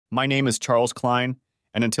My name is Charles Klein,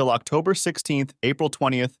 and until October 16th, April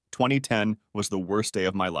 20th, 2010 was the worst day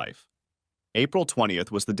of my life. April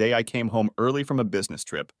 20th was the day I came home early from a business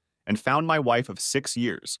trip and found my wife of 6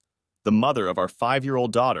 years, the mother of our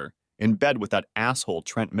 5-year-old daughter, in bed with that asshole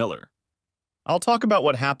Trent Miller. I'll talk about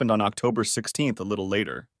what happened on October 16th a little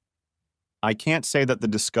later. I can't say that the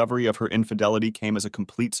discovery of her infidelity came as a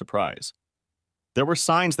complete surprise. There were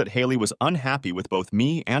signs that Haley was unhappy with both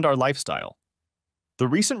me and our lifestyle. The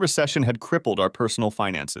recent recession had crippled our personal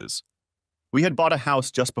finances. We had bought a house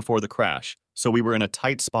just before the crash, so we were in a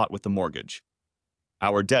tight spot with the mortgage.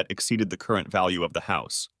 Our debt exceeded the current value of the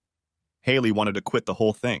house. Haley wanted to quit the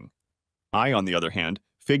whole thing. I, on the other hand,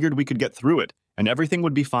 figured we could get through it and everything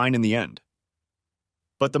would be fine in the end.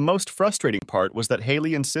 But the most frustrating part was that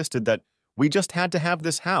Haley insisted that we just had to have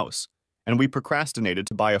this house, and we procrastinated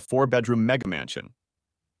to buy a 4-bedroom mega mansion.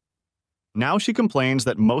 Now she complains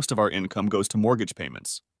that most of our income goes to mortgage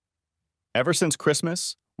payments. Ever since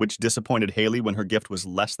Christmas, which disappointed Haley when her gift was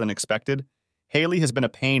less than expected, Haley has been a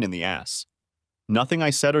pain in the ass. Nothing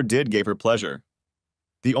I said or did gave her pleasure.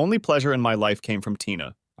 The only pleasure in my life came from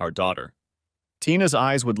Tina, our daughter. Tina's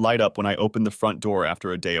eyes would light up when I opened the front door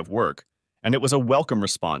after a day of work, and it was a welcome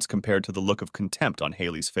response compared to the look of contempt on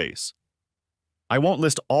Haley's face. I won't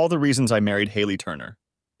list all the reasons I married Haley Turner.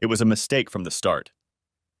 It was a mistake from the start.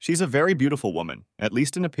 She's a very beautiful woman, at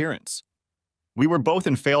least in appearance. We were both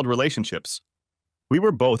in failed relationships. We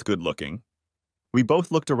were both good-looking. We both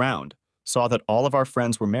looked around, saw that all of our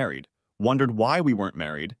friends were married, wondered why we weren't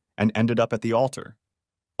married, and ended up at the altar.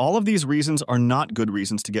 All of these reasons are not good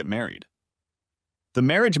reasons to get married. The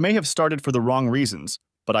marriage may have started for the wrong reasons,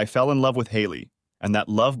 but I fell in love with Haley, and that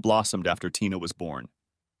love blossomed after Tina was born.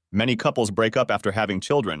 Many couples break up after having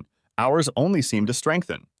children. Ours only seemed to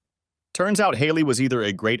strengthen. Turns out Haley was either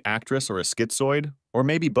a great actress or a schizoid, or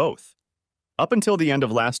maybe both. Up until the end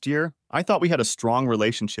of last year, I thought we had a strong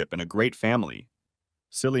relationship and a great family.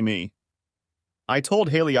 Silly me. I told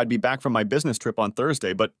Haley I'd be back from my business trip on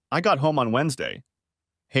Thursday, but I got home on Wednesday.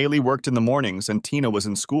 Haley worked in the mornings and Tina was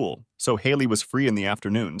in school, so Haley was free in the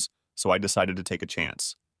afternoons, so I decided to take a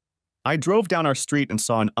chance. I drove down our street and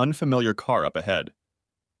saw an unfamiliar car up ahead.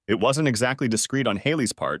 It wasn't exactly discreet on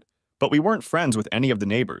Haley's part, but we weren't friends with any of the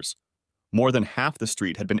neighbors. More than half the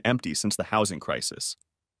street had been empty since the housing crisis.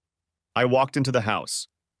 I walked into the house.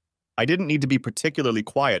 I didn't need to be particularly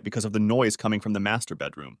quiet because of the noise coming from the master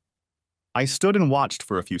bedroom. I stood and watched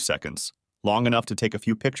for a few seconds, long enough to take a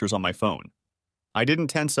few pictures on my phone. I didn't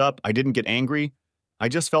tense up, I didn't get angry. I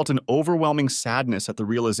just felt an overwhelming sadness at the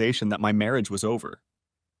realization that my marriage was over.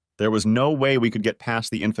 There was no way we could get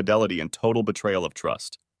past the infidelity and total betrayal of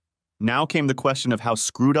trust. Now came the question of how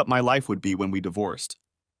screwed up my life would be when we divorced.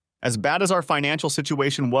 As bad as our financial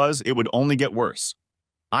situation was, it would only get worse.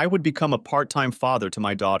 I would become a part-time father to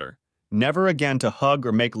my daughter, never again to hug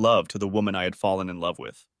or make love to the woman I had fallen in love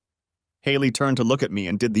with. Haley turned to look at me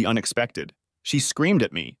and did the unexpected. She screamed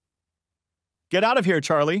at me. "Get out of here,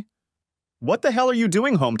 Charlie! What the hell are you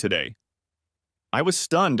doing home today?" I was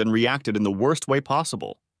stunned and reacted in the worst way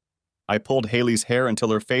possible. I pulled Haley's hair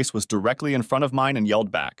until her face was directly in front of mine and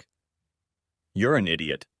yelled back. "You're an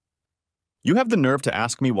idiot. You have the nerve to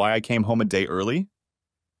ask me why I came home a day early?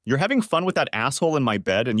 You're having fun with that asshole in my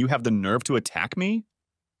bed and you have the nerve to attack me?"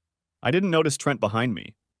 I didn't notice Trent behind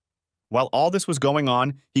me. While all this was going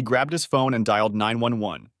on, he grabbed his phone and dialed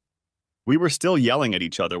 911. We were still yelling at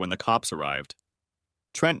each other when the cops arrived.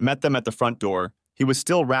 Trent met them at the front door. He was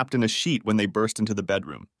still wrapped in a sheet when they burst into the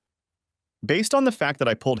bedroom. Based on the fact that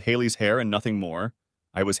I pulled Haley's hair and nothing more,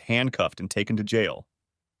 I was handcuffed and taken to jail.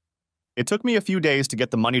 It took me a few days to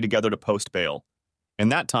get the money together to post bail. In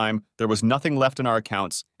that time, there was nothing left in our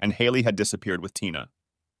accounts, and Haley had disappeared with Tina.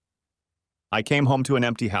 I came home to an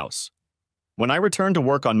empty house. When I returned to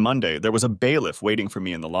work on Monday, there was a bailiff waiting for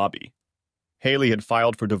me in the lobby. Haley had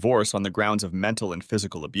filed for divorce on the grounds of mental and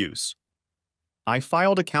physical abuse. I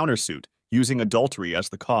filed a countersuit, using adultery as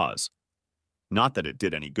the cause. Not that it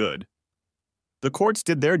did any good. The courts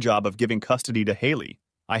did their job of giving custody to Haley.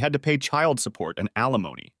 I had to pay child support and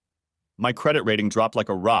alimony. My credit rating dropped like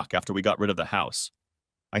a rock after we got rid of the house.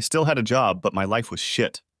 I still had a job, but my life was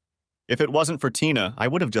shit. If it wasn't for Tina, I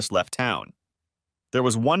would have just left town. There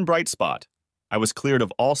was one bright spot. I was cleared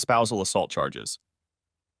of all spousal assault charges.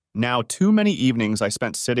 Now, too many evenings I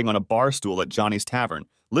spent sitting on a bar stool at Johnny's Tavern,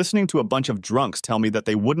 listening to a bunch of drunks tell me that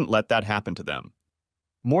they wouldn't let that happen to them.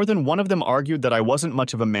 More than one of them argued that I wasn't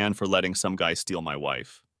much of a man for letting some guy steal my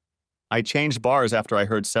wife. I changed bars after I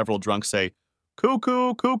heard several drunks say,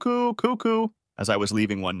 "Cuckoo, cuckoo, cuckoo," as I was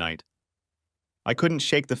leaving one night. I couldn't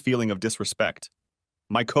shake the feeling of disrespect.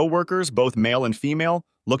 My coworkers, both male and female,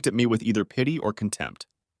 looked at me with either pity or contempt.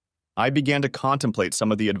 I began to contemplate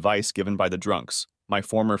some of the advice given by the drunks, my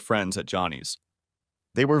former friends at Johnny's.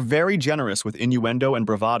 They were very generous with innuendo and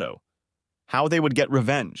bravado. How they would get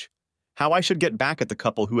revenge. How I should get back at the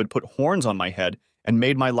couple who had put horns on my head and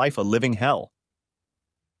made my life a living hell.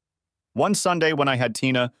 One Sunday when I had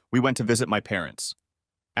Tina, we went to visit my parents.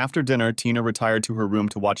 After dinner, Tina retired to her room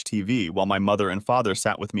to watch TV while my mother and father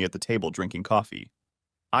sat with me at the table drinking coffee.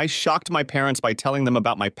 I shocked my parents by telling them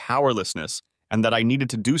about my powerlessness and that I needed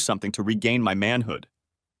to do something to regain my manhood.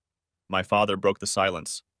 My father broke the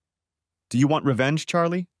silence. "Do you want revenge,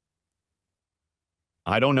 Charlie?"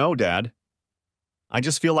 "I don't know, Dad. I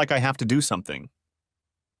just feel like I have to do something."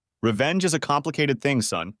 "Revenge is a complicated thing,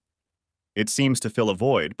 son. It seems to fill a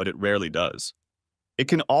void, but it rarely does. It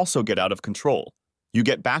can also get out of control. You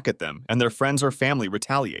get back at them, and their friends or family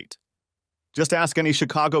retaliate. Just ask any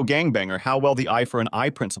Chicago gangbanger how well the eye for an eye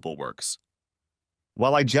principle works."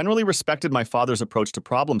 While I generally respected my father's approach to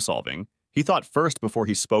problem solving, he thought first before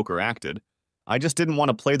he spoke or acted. I just didn't want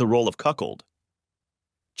to play the role of cuckold.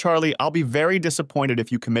 "Charlie, I'll be very disappointed if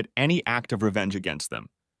you commit any act of revenge against them.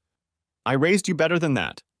 I raised you better than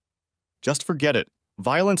that. Just forget it.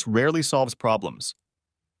 Violence rarely solves problems."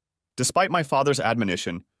 Despite my father's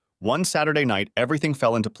admonition, one Saturday night everything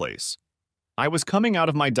fell into place. I was coming out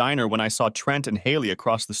of my diner when I saw Trent and Haley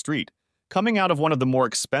across the street, coming out of one of the more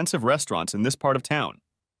expensive restaurants in this part of town.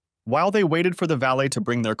 While they waited for the valet to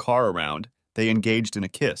bring their car around, they engaged in a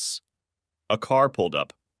kiss. A car pulled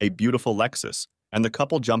up, a beautiful Lexus, and the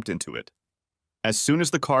couple jumped into it. As soon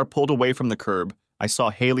as the car pulled away from the curb, I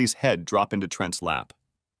saw Haley's head drop into Trent's lap.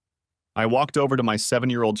 I walked over to my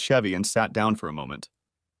 7-year-old Chevy and sat down for a moment.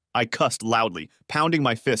 I cussed loudly, pounding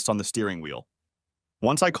my fists on the steering wheel.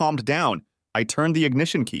 Once I calmed down, I turned the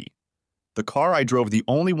ignition key. The car I drove, the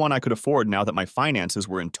only one I could afford now that my finances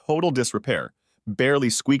were in total disrepair, barely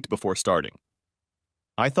squeaked before starting.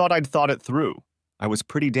 I thought I'd thought it through. I was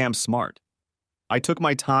pretty damn smart. I took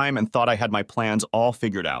my time and thought I had my plans all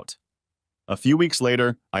figured out. A few weeks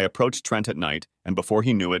later, I approached Trent at night, and before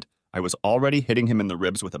he knew it, I was already hitting him in the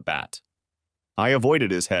ribs with a bat. I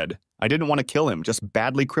avoided his head. I didn't want to kill him, just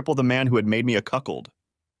badly cripple the man who had made me a cuckold.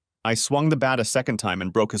 I swung the bat a second time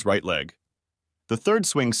and broke his right leg. The third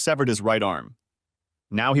swing severed his right arm.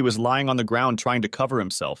 Now he was lying on the ground trying to cover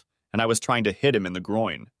himself, and I was trying to hit him in the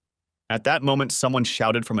groin. At that moment, someone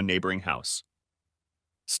shouted from a neighboring house.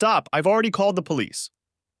 "Stop! I've already called the police."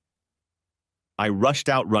 I rushed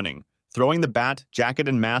out running, throwing the bat, jacket,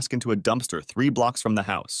 and mask into a dumpster 3 blocks from the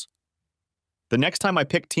house. The next time I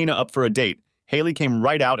picked Tina up for a date, Haley came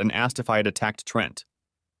right out and asked if I had attacked Trent.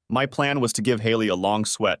 My plan was to give Haley a long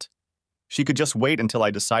sweat. She could just wait until I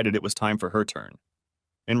decided it was time for her turn.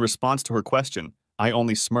 In response to her question, I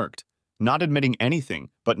only smirked, not admitting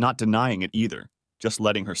anything, but not denying it either, just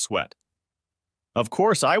letting her sweat. Of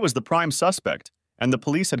course, I was the prime suspect, and the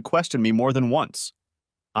police had questioned me more than once.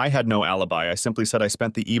 I had no alibi. I simply said I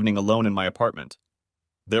spent the evening alone in my apartment.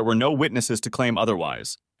 There were no witnesses to claim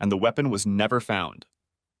otherwise, and the weapon was never found.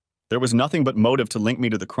 There was nothing but motive to link me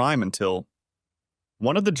to the crime until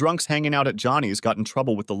one of the drunks hanging out at Johnny's got in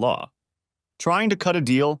trouble with the law. Trying to cut a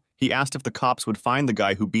deal, he asked if the cops would find the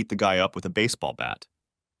guy who beat the guy up with a baseball bat.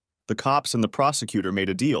 The cops and the prosecutor made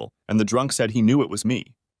a deal, and the drunk said he knew it was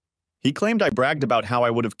me. He claimed I bragged about how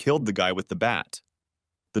I would have killed the guy with the bat.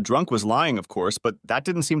 The drunk was lying, of course, but that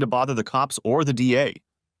didn't seem to bother the cops or the DA.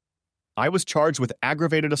 I was charged with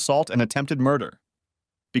aggravated assault and attempted murder.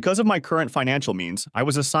 Because of my current financial means, I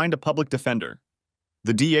was assigned a public defender.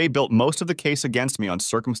 The DA built most of the case against me on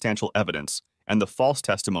circumstantial evidence and the false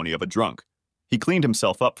testimony of a drunk. He cleaned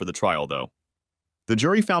himself up for the trial, though. The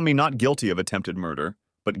jury found me not guilty of attempted murder,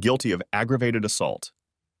 but guilty of aggravated assault.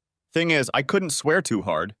 Thing is, I couldn't swear too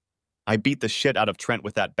hard. I beat the shit out of Trent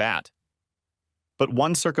with that bat. But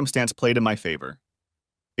one circumstance played in my favor.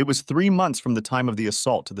 It was 3 months from the time of the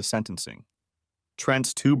assault to the sentencing.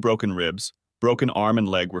 Trent's 2 broken ribs, broken arm and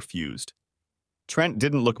leg were fused. Trent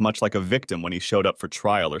didn't look much like a victim when he showed up for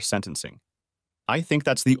trial or sentencing. I think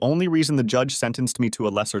that's the only reason the judge sentenced me to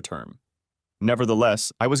a lesser term.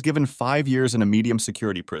 Nevertheless, I was given 5 years in a medium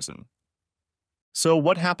security prison. So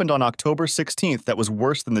what happened on October 16th that was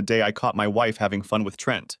worse than the day I caught my wife having fun with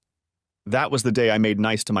Trent? That was the day I made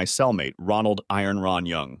nice to my cellmate, Ronald Iron Ron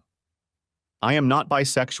Young. I am not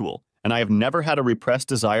bisexual, and I have never had a repressed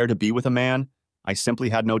desire to be with a man. I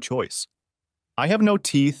simply had no choice. I have no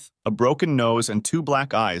teeth, a broken nose, and 2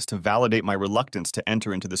 black eyes to validate my reluctance to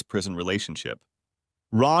enter into this prison relationship.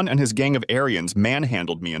 Ron and his gang of Aryans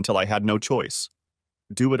manhandled me until I had no choice.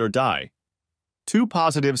 Do it or die. 2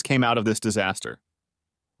 positives came out of this disaster.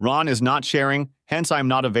 Ron is not sharing, hence I am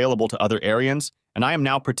not available to other Aryans, and I am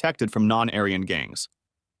now protected from non-Aryan gangs.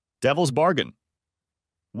 Devil's bargain.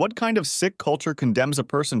 What kind of sick culture condemns a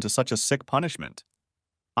person to such a sick punishment?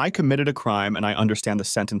 I committed a crime and I understand the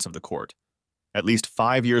sentence of the court. At least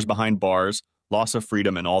 5 years behind bars, loss of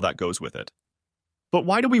freedom, and all that goes with it. But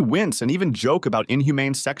why do we wince and even joke about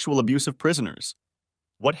inhumane sexual abuse of prisoners?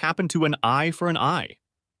 What happened to an eye for an eye?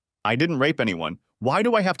 I didn't rape anyone. Why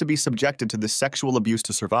do I have to be subjected to this sexual abuse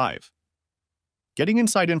to survive? Getting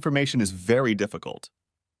inside information is very difficult.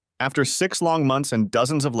 After 6 long months and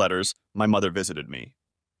dozens of letters, my mother visited me.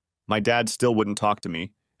 My dad still wouldn't talk to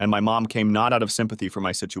me, and my mom came not out of sympathy for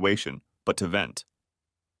my situation, but to vent.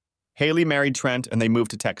 Haley married Trent and they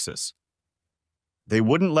moved to Texas. They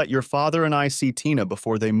wouldn't let your father and I see Tina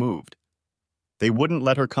before they moved. They wouldn't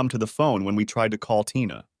let her come to the phone when we tried to call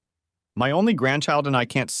Tina. My only grandchild and I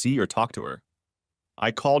can't see or talk to her.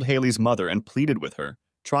 I called Haley's mother and pleaded with her,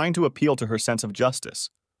 trying to appeal to her sense of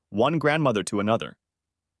justice, one grandmother to another.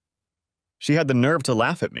 She had the nerve to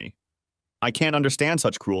laugh at me. I can't understand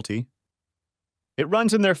such cruelty. It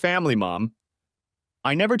runs in their family, Mom.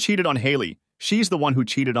 I never cheated on Haley. She's the one who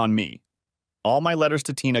cheated on me. All my letters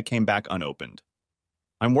to Tina came back unopened.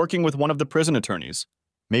 I'm working with one of the prison attorneys.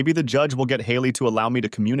 Maybe the judge will get Haley to allow me to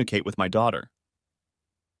communicate with my daughter.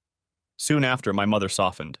 Soon after, my mother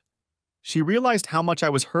softened. She realized how much I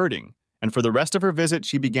was hurting, and for the rest of her visit,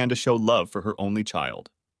 she began to show love for her only child.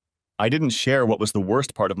 I didn't share what was the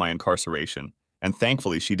worst part of my incarceration, and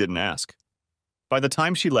thankfully she didn't ask. By the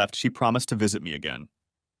time she left, she promised to visit me again.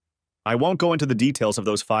 I won't go into the details of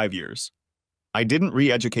those 5 years. I didn't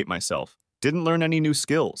re-educate myself, didn't learn any new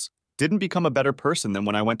skills, didn't become a better person than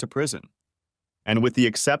when I went to prison. And with the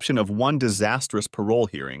exception of one disastrous parole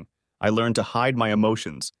hearing, I learned to hide my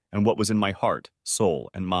emotions and what was in my heart, soul,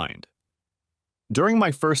 and mind. During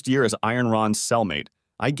my first year as Iron Ron's cellmate,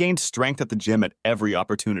 I gained strength at the gym at every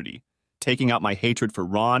opportunity, taking out my hatred for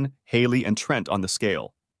Ron, Haley, and Trent on the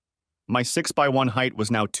scale. My 6'1" height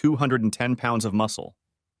was now 210 pounds of muscle.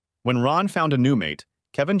 When Ron found a new mate,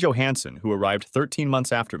 Kevin Johansson, who arrived 13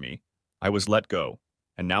 months after me, I was let go,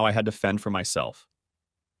 and now I had to fend for myself.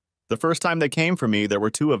 The first time they came for me, there were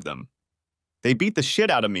 2 of them. They beat the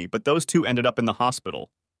shit out of me, but those 2 ended up in the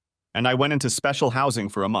hospital, and I went into special housing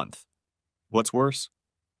for a month. What's worse?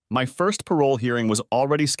 My first parole hearing was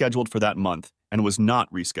already scheduled for that month and was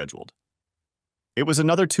not rescheduled. It was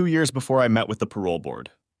another 2 years before I met with the parole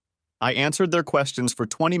board. I answered their questions for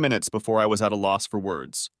 20 minutes before I was at a loss for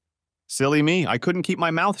words. Silly me, I couldn't keep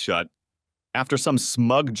my mouth shut. After some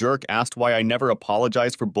smug jerk asked why I never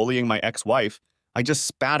apologized for bullying my ex-wife, I just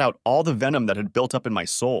spat out all the venom that had built up in my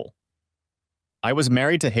soul. I was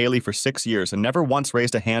married to Haley for 6 years and never once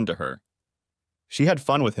raised a hand to her. She had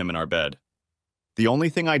fun with him in our bed. The only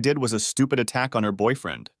thing I did was a stupid attack on her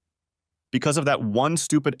boyfriend. Because of that one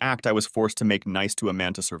stupid act I was forced to make nice to a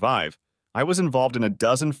man to survive, I was involved in a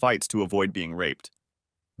dozen fights to avoid being raped.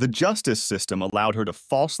 The justice system allowed her to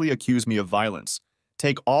falsely accuse me of violence,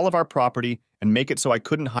 take all of our property, and make it so I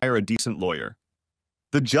couldn't hire a decent lawyer.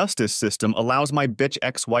 The justice system allows my bitch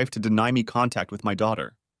ex-wife to deny me contact with my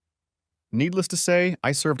daughter. Needless to say,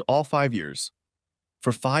 I served all 5 years.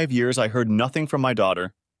 For 5 years, I heard nothing from my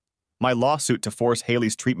daughter. My lawsuit to force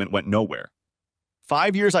Haley's treatment went nowhere.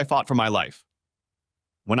 5 years I fought for my life.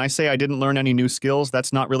 When I say I didn't learn any new skills,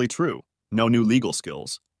 that's not really true. No new legal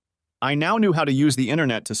skills. I now knew how to use the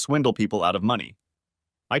internet to swindle people out of money.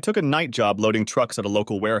 I took a night job loading trucks at a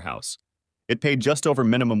local warehouse. It paid just over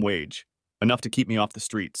minimum wage, enough to keep me off the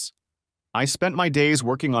streets. I spent my days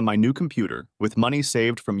working on my new computer with money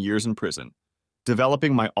saved from years in prison,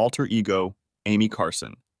 developing my alter ego, Amy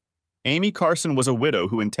Carson. Amy Carson was a widow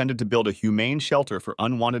who intended to build a humane shelter for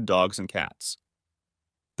unwanted dogs and cats.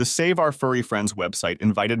 The Save Our Furry Friends website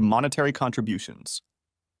invited monetary contributions.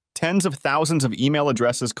 Tens of thousands of email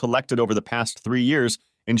addresses collected over the past 3 years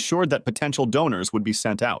ensured that potential donors would be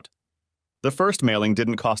sent out. The first mailing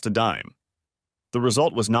didn't cost a dime. The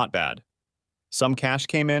result was not bad. Some cash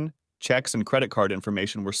came in, checks and credit card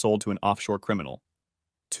information were sold to an offshore criminal.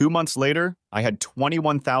 2 months later, I had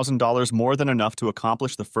 $21,000 more than enough to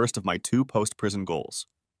accomplish the first of my 2 post-prison goals.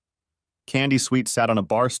 Candy Sweet sat on a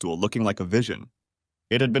bar stool looking like a vision.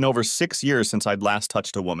 It had been over 6 years since I'd last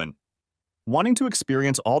touched a woman. Wanting to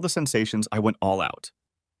experience all the sensations, I went all out.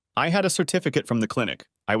 I had a certificate from the clinic.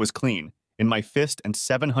 I was clean, in my fist and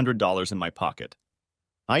 $700 in my pocket.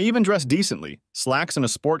 I even dressed decently, slacks and a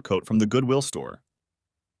sport coat from the Goodwill store.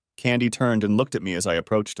 Candy turned and looked at me as I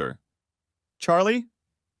approached her. "Charlie?"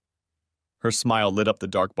 Her smile lit up the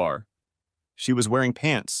dark bar. She was wearing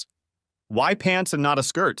pants. Why pants and not a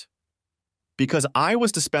skirt? Because I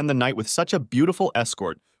was to spend the night with such a beautiful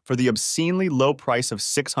escort for the obscenely low price of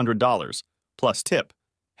 $600, plus tip,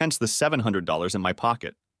 hence the $700 in my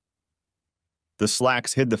pocket. The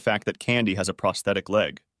slacks hid the fact that Candy has a prosthetic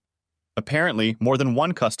leg. Apparently, more than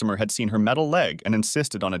one customer had seen her metal leg and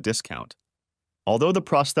insisted on a discount. Although the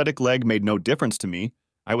prosthetic leg made no difference to me,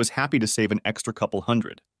 I was happy to save an extra couple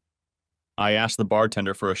hundred. I asked the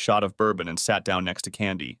bartender for a shot of bourbon and sat down next to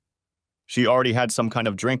Candy. She already had some kind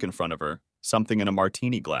of drink in front of her, something in a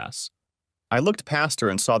martini glass. I looked past her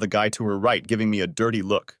and saw the guy to her right giving me a dirty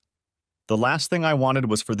look. The last thing I wanted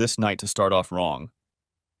was for this night to start off wrong.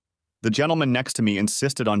 The gentleman next to me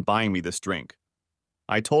insisted on buying me this drink.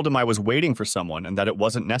 I told him I was waiting for someone and that it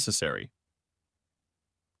wasn't necessary.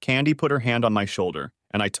 Candy put her hand on my shoulder,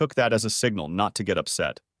 and I took that as a signal not to get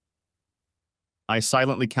upset. I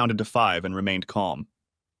silently counted to 5 and remained calm.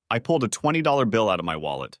 I pulled a $20 bill out of my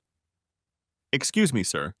wallet. "Excuse me,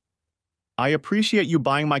 sir. I appreciate you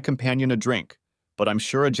buying my companion a drink, but I'm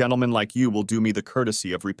sure a gentleman like you will do me the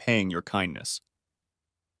courtesy of repaying your kindness."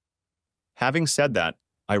 Having said that,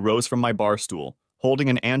 I rose from my bar stool, holding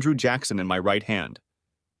an Andrew Jackson in my right hand,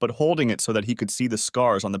 but holding it so that he could see the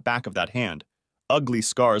scars on the back of that hand, ugly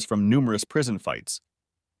scars from numerous prison fights.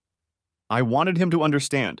 I wanted him to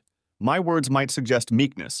understand. My words might suggest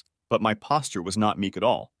meekness, but my posture was not meek at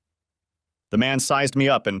all. The man sized me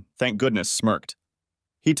up and, thank goodness, smirked.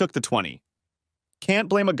 He took the 20. Can't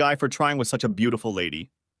blame a guy for trying with such a beautiful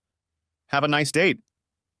lady. Have a nice date.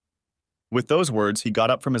 With those words, he got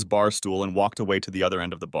up from his bar stool and walked away to the other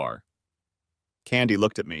end of the bar. Candy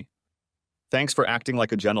looked at me. Thanks for acting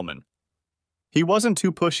like a gentleman. He wasn't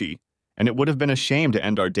too pushy, and it would have been a shame to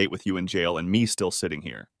end our date with you in jail and me still sitting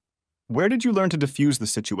here. Where did you learn to diffuse the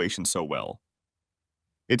situation so well?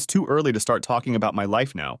 It's too early to start talking about my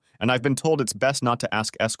life now, and I've been told it's best not to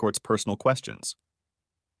ask escorts personal questions.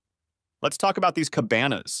 Let's talk about these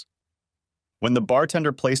cabanas. When the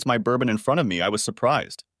bartender placed my bourbon in front of me, I was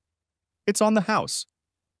surprised. It's on the house.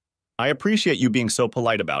 I appreciate you being so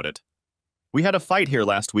polite about it. We had a fight here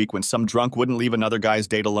last week when some drunk wouldn't leave another guy's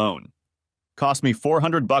date alone. Cost me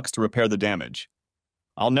 $400 to repair the damage.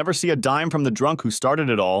 I'll never see a dime from the drunk who started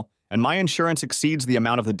it all, and my insurance exceeds the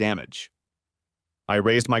amount of the damage. I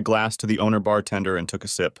raised my glass to the owner bartender and took a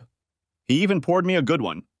sip. He even poured me a good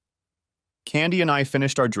one. Candy and I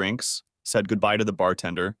finished our drinks, said goodbye to the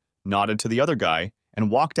bartender, nodded to the other guy,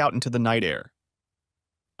 and walked out into the night air.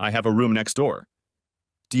 I have a room next door.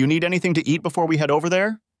 Do you need anything to eat before we head over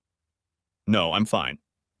there? No, I'm fine.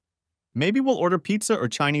 Maybe we'll order pizza or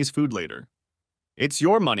Chinese food later. It's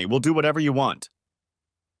your money, we'll do whatever you want.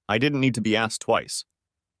 I didn't need to be asked twice.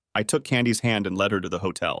 I took Candy's hand and led her to the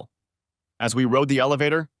hotel. As we rode the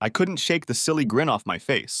elevator, I couldn't shake the silly grin off my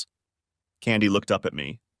face. Candy looked up at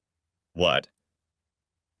me. What?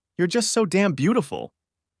 You're just so damn beautiful.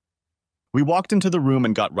 We walked into the room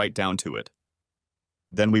and got right down to it.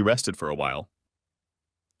 Then we rested for a while.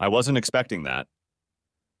 I wasn't expecting that.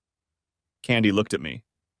 Candy looked at me.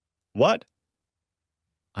 What?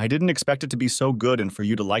 I didn't expect it to be so good and for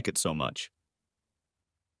you to like it so much.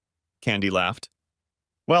 Candy laughed.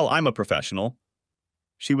 Well, I'm a professional.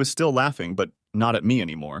 She was still laughing, but not at me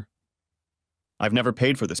anymore. I've never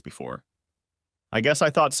paid for this before. I guess I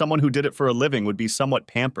thought someone who did it for a living would be somewhat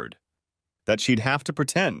pampered, that she'd have to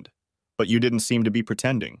pretend, but you didn't seem to be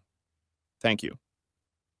pretending. Thank you.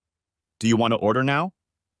 Do you want to order now?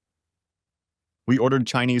 We ordered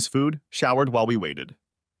Chinese food, showered while we waited.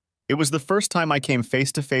 It was the first time I came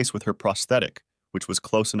face to face with her prosthetic, which was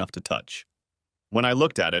close enough to touch. When I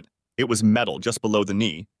looked at it, it was metal just below the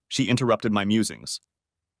knee. She interrupted my musings.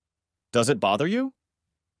 Does it bother you?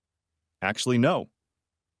 Actually, no.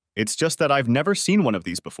 It's just that I've never seen one of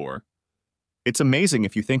these before. It's amazing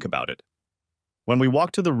if you think about it. When we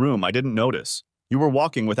walked to the room, I didn't notice. You were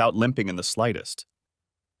walking without limping in the slightest.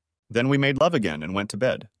 Then we made love again and went to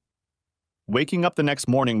bed. Waking up the next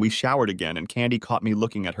morning, we showered again and Candy caught me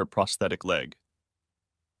looking at her prosthetic leg.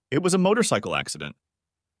 It was a motorcycle accident.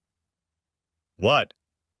 What?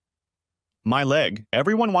 My leg.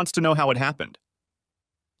 Everyone wants to know how it happened.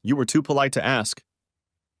 You were too polite to ask.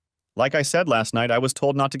 Like I said last night, I was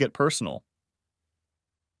told not to get personal.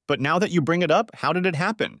 But now that you bring it up, how did it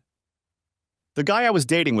happen? The guy I was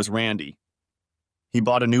dating was Randy. He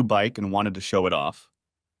bought a new bike and wanted to show it off.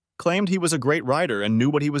 Claimed he was a great rider and knew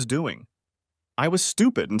what he was doing. I was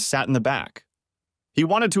stupid and sat in the back. He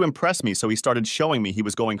wanted to impress me, so he started showing me he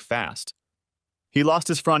was going fast. He lost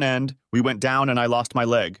his front end, we went down, and I lost my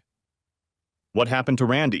leg. What happened to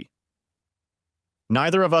Randy?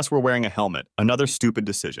 Neither of us were wearing a helmet, another stupid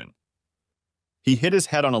decision. He hit his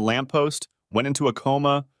head on a lamppost, went into a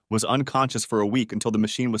coma, was unconscious for a week until the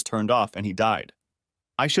machine was turned off and he died.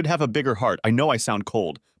 I should have a bigger heart, I know I sound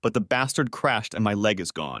cold, but the bastard crashed and my leg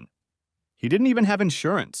is gone. He didn't even have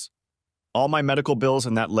insurance. All my medical bills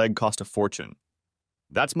and that leg cost a fortune.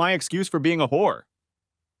 That's my excuse for being a whore.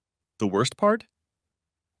 The worst part?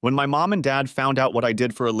 When my mom and dad found out what I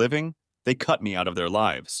did for a living, they cut me out of their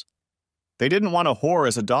lives. They didn't want a whore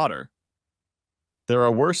as a daughter. There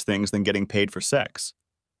are worse things than getting paid for sex.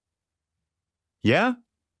 Yeah?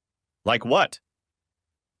 Like what?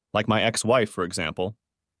 Like my ex-wife, for example.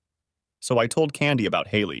 So I told Candy about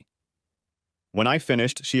Haley. When I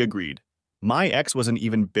finished, she agreed. My ex was an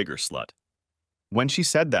even bigger slut. When she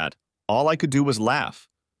said that, all I could do was laugh.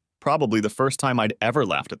 Probably the first time I'd ever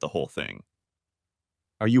laughed at the whole thing.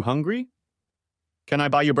 Are you hungry? Can I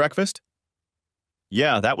buy you breakfast?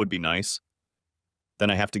 Yeah, that would be nice.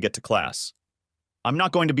 Then I have to get to class. I'm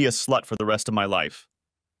not going to be a slut for the rest of my life.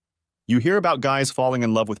 You hear about guys falling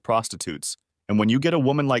in love with prostitutes, and when you get a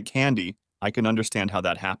woman like Candy, I can understand how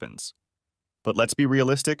that happens. But let's be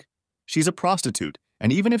realistic. She's a prostitute,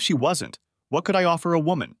 and even if she wasn't, what could I offer a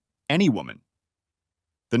woman? Any woman.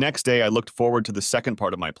 The next day, I looked forward to the second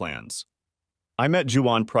part of my plans. I met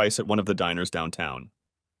Juwan Price at one of the diners downtown.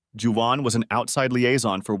 Juwan was an outside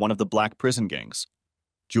liaison for one of the black prison gangs.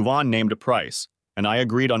 Juwan named a price, and I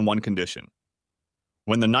agreed on one condition.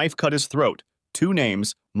 When the knife cut his throat, 2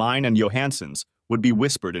 names, mine and Johansson's, would be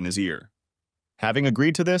whispered in his ear. Having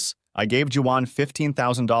agreed to this, I gave Juwan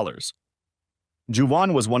 $15,000.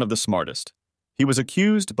 Juwan was one of the smartest. He was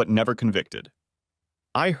accused but never convicted.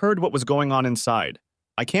 I heard what was going on inside.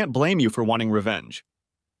 I can't blame you for wanting revenge.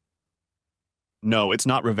 No, it's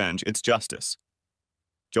not revenge, it's justice.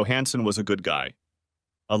 Johansson was a good guy.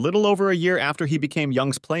 A little over a year after he became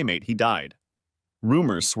Young's playmate, he died.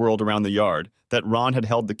 Rumors swirled around the yard that Ron had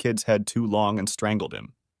held the kid's head too long and strangled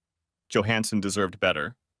him. Johansson deserved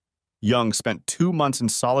better. Young spent 2 months in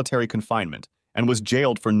solitary confinement and was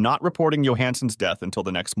jailed for not reporting Johansson's death until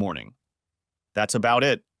the next morning. That's about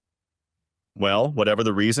it. Well, whatever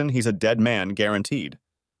the reason, he's a dead man, guaranteed.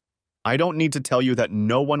 I don't need to tell you that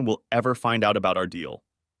no one will ever find out about our deal.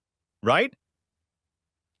 Right?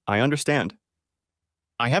 I understand.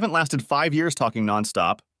 I haven't lasted 5 years talking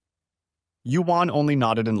nonstop. Yuan only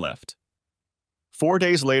nodded and left. 4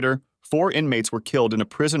 days later, 4 inmates were killed in a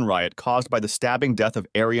prison riot caused by the stabbing death of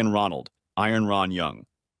Arian Ronald, Iron Ron Young.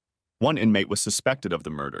 1 inmate was suspected of the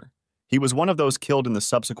murder. He was one of those killed in the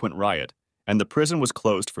subsequent riot, and the prison was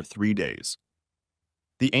closed for 3 days.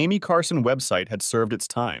 The Amy Carson website had served its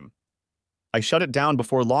time. I shut it down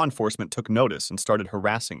before law enforcement took notice and started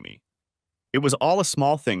harassing me. It was all a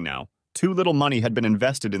small thing now. Too little money had been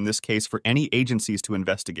invested in this case for any agencies to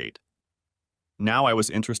investigate. Now I was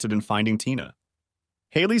interested in finding Tina.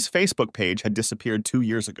 Haley's Facebook page had disappeared 2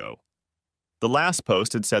 years ago. The last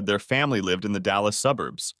post had said their family lived in the Dallas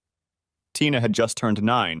suburbs. Tina had just turned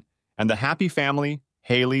 9, and the happy family,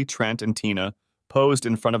 Haley, Trent, and Tina, posed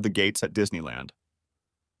in front of the gates at Disneyland.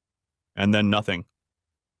 And then nothing.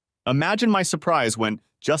 Imagine my surprise when,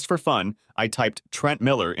 just for fun, I typed Trent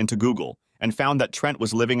Miller into Google and found that Trent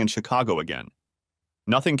was living in Chicago again.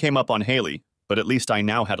 Nothing came up on Haley, but at least I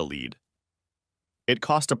now had a lead. It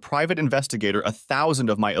cost a private investigator 1,000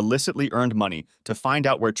 of my illicitly earned money to find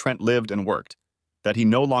out where Trent lived and worked, that he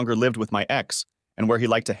no longer lived with my ex, and where he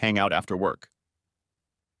liked to hang out after work.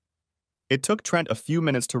 It took Trent a few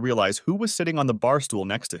minutes to realize who was sitting on the bar stool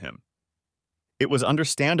next to him. It was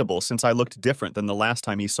understandable since I looked different than the last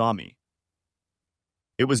time he saw me.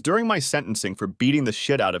 It was during my sentencing for beating the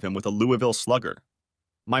shit out of him with a Louisville Slugger.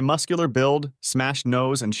 My muscular build, smashed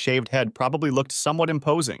nose, and shaved head probably looked somewhat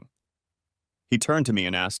imposing. He turned to me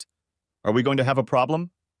and asked, "Are we going to have a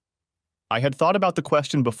problem?" I had thought about the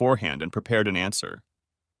question beforehand and prepared an answer.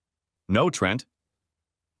 "No, Trent.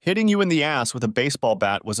 Hitting you in the ass with a baseball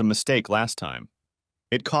bat was a mistake last time.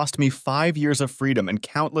 It cost me 5 years of freedom and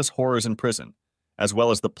countless horrors in prison, as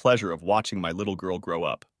well as the pleasure of watching my little girl grow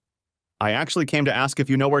up. I actually came to ask if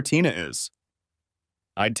you know where Tina is."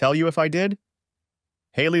 "I'd tell you if I did."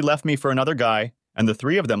 Haley left me for another guy, and the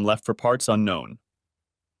 3 of them left for parts unknown.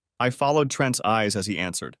 I followed Trent's eyes as he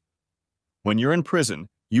answered. "When you're in prison,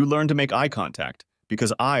 you learn to make eye contact,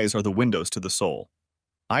 because eyes are the windows to the soul."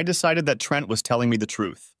 I decided that Trent was telling me the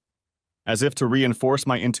truth. As if to reinforce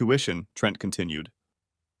my intuition, Trent continued.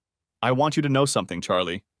 "I want you to know something,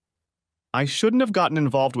 Charlie. I shouldn't have gotten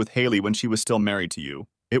involved with Haley when she was still married to you.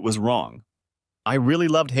 It was wrong. I really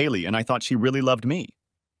loved Haley, and I thought she really loved me.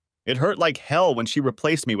 It hurt like hell when she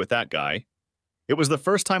replaced me with that guy. It was the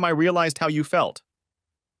first time I realized how you felt.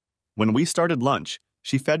 When we started lunch,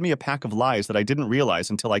 she fed me a pack of lies that I didn't realize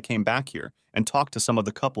until I came back here and talked to some of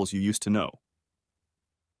the couples you used to know.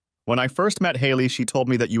 When I first met Haley, she told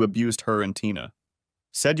me that you abused her and Tina.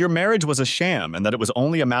 Said your marriage was a sham and that it was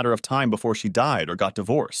only a matter of time before she died or got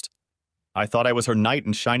divorced. I thought I was her knight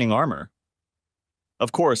in shining armor.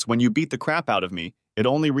 Of course, when you beat the crap out of me, It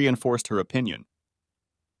only reinforced her opinion.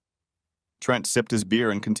 Trent sipped his beer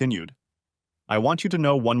and continued. I want you to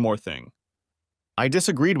know one more thing. I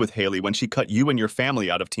disagreed with Haley when she cut you and your family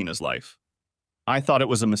out of Tina's life. I thought it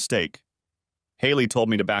was a mistake. Haley told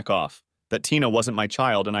me to back off, that Tina wasn't my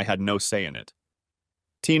child and I had no say in it.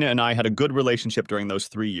 Tina and I had a good relationship during those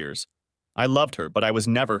 3 years. I loved her, but I was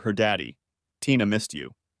never her daddy. Tina missed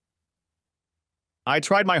you. I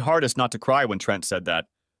tried my hardest not to cry when Trent said that,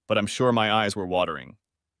 but I'm sure my eyes were watering.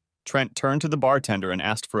 Trent turned to the bartender and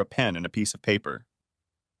asked for a pen and a piece of paper.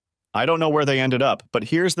 I don't know where they ended up, but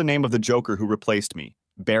here's the name of the joker who replaced me,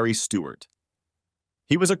 Barry Stewart.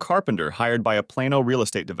 He was a carpenter hired by a Plano real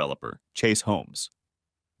estate developer, Chase Homes.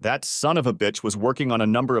 That son of a bitch was working on a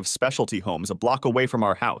number of specialty homes a block away from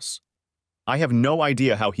our house. I have no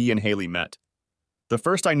idea how he and Haley met. The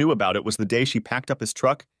first I knew about it was the day she packed up his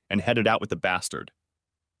truck and headed out with the bastard.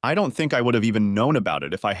 I don't think I would have even known about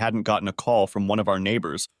it if I hadn't gotten a call from one of our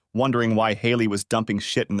neighbors wondering why Haley was dumping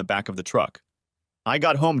shit in the back of the truck. I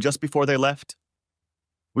got home just before they left.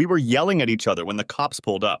 We were yelling at each other when the cops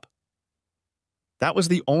pulled up. That was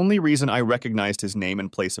the only reason I recognized his name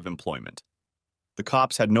and place of employment. The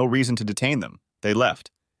cops had no reason to detain them. They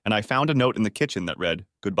left, and I found a note in the kitchen that read,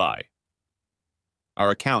 "Goodbye."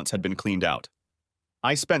 Our accounts had been cleaned out.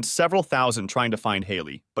 I spent several thousand trying to find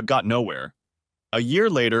Haley, but got nowhere. A year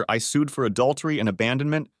later, I sued for adultery and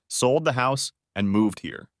abandonment, sold the house, and moved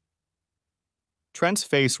here. Trent's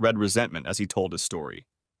face read resentment as he told his story.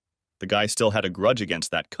 The guy still had a grudge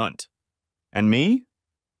against that cunt. And me?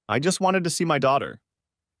 I just wanted to see my daughter.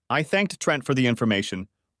 I thanked Trent for the information,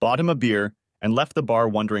 bought him a beer, and left the bar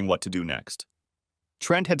wondering what to do next.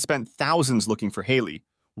 Trent had spent thousands looking for Haley.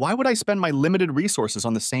 Why would I spend my limited resources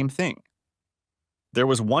on the same thing? There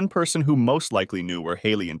was one person who most likely knew where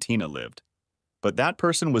Haley and Tina lived, but that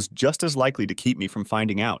person was just as likely to keep me from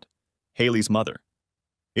finding out, Haley's mother.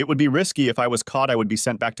 It would be risky. If I was caught, I would be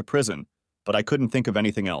sent back to prison, but I couldn't think of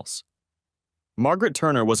anything else. Margaret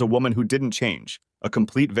Turner was a woman who didn't change, a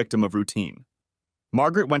complete victim of routine.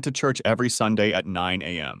 Margaret went to church every Sunday at 9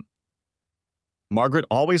 a.m. Margaret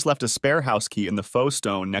always left a spare house key in the faux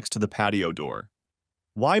stone next to the patio door.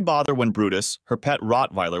 Why bother when Brutus, her pet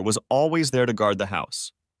Rottweiler, was always there to guard the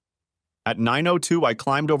house? At 9:02, I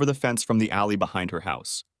climbed over the fence from the alley behind her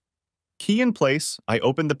house. Key in place, I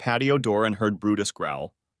opened the patio door and heard Brutus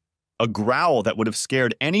growl. A growl that would have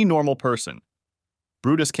scared any normal person.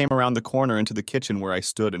 Brutus came around the corner into the kitchen where I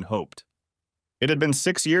stood and hoped. It had been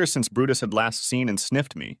 6 years since Brutus had last seen and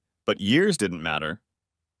sniffed me, but years didn't matter.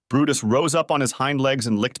 Brutus rose up on his hind legs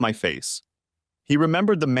and licked my face. He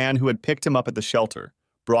remembered the man who had picked him up at the shelter,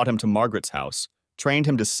 brought him to Margaret's house, trained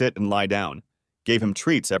him to sit and lie down, gave him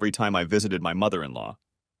treats every time I visited my mother-in-law.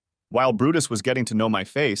 While Brutus was getting to know my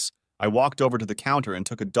face, I walked over to the counter and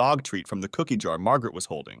took a dog treat from the cookie jar Margaret was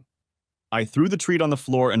holding. I threw the treat on the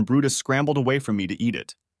floor and Brutus scrambled away from me to eat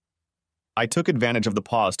it. I took advantage of the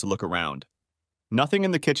pause to look around. Nothing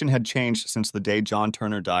in the kitchen had changed since the day John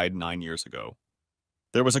Turner died 9 years ago.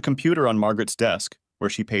 There was a computer on Margaret's desk where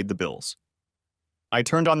she paid the bills. I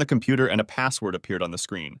turned on the computer and a password appeared on the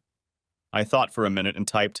screen. I thought for a minute and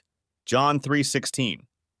typed, John 3:16.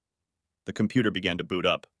 The computer began to boot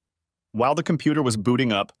up. While the computer was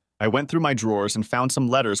booting up, I went through my drawers and found some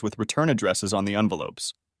letters with return addresses on the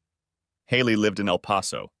envelopes. Haley lived in El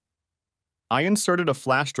Paso. I inserted a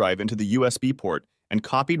flash drive into the USB port and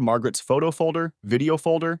copied Margaret's photo folder, video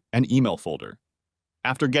folder, and email folder.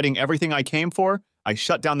 After getting everything I came for, I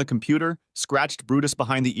shut down the computer, scratched Brutus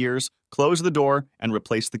behind the ears, closed the door, and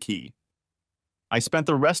replaced the key. I spent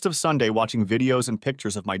the rest of Sunday watching videos and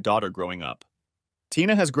pictures of my daughter growing up.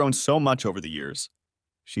 Tina has grown so much over the years.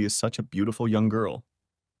 She is such a beautiful young girl.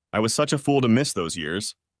 I was such a fool to miss those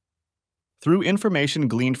years. Through information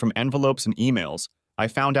gleaned from envelopes and emails, I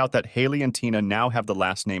found out that Haley and Tina now have the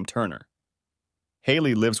last name Turner.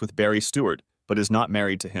 Haley lives with Barry Stewart, but is not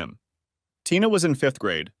married to him. Tina was in 5th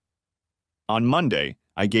grade. On Monday,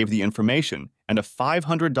 I gave the information and a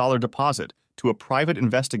 $500 deposit to a private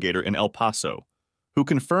investigator in El Paso, who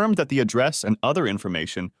confirmed that the address and other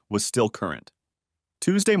information was still current.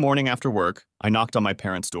 Tuesday morning after work, I knocked on my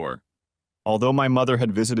parents' door. Although my mother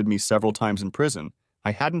had visited me several times in prison,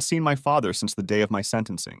 I hadn't seen my father since the day of my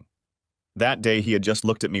sentencing. That day, he had just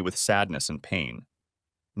looked at me with sadness and pain.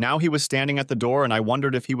 Now he was standing at the door and I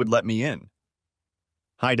wondered if he would let me in.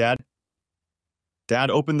 "Hi, Dad." Dad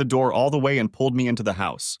opened the door all the way and pulled me into the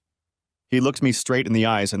house. He looked me straight in the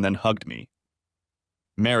eyes and then hugged me.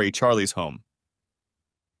 "Mary, Charlie's home."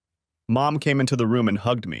 Mom came into the room and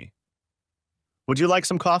hugged me. "Would you like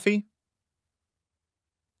some coffee?"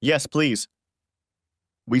 "Yes, please."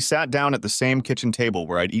 We sat down at the same kitchen table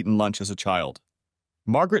where I'd eaten lunch as a child.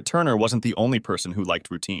 Margaret Turner wasn't the only person who liked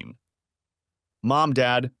routine. Mom,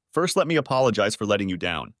 Dad, first let me apologize for letting you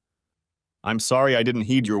down. I'm sorry I didn't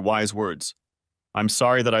heed your wise words. I'm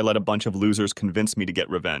sorry that I let a bunch of losers convince me to get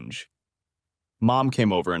revenge. Mom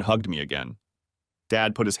came over and hugged me again.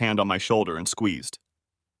 Dad put his hand on my shoulder and squeezed.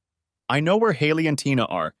 I know where Haley and Tina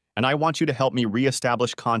are, and I want you to help me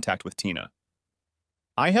re-establish contact with Tina.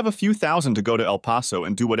 I have a few thousand to go to El Paso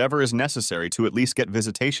and do whatever is necessary to at least get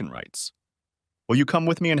visitation rights. Will you come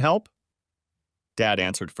with me and help? Dad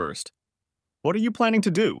answered first. What are you planning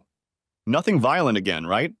to do? Nothing violent again,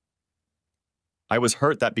 right? I was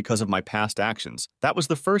hurt that because of my past actions, that was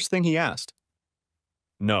the first thing he asked.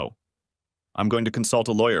 No. I'm going to consult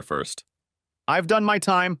a lawyer first. I've done my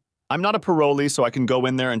time. I'm not a parolee, so I can go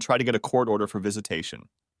in there and try to get a court order for visitation.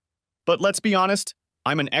 But let's be honest,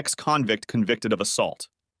 I'm an ex-convict convicted of assault.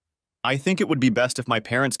 I think it would be best if my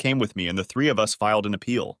parents came with me and the three of us filed an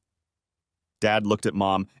appeal. Dad looked at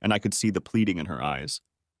Mom, and I could see the pleading in her eyes.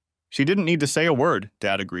 She didn't need to say a word,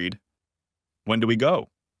 Dad agreed. When do we go?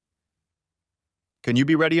 Can you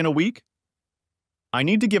be ready in a week? I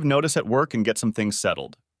need to give notice at work and get some things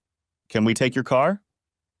settled. Can we take your car?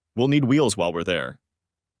 We'll need wheels while we're there.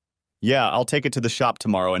 Yeah, I'll take it to the shop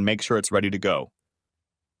tomorrow and make sure it's ready to go.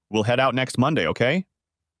 We'll head out next Monday, okay?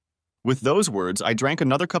 With those words, I drank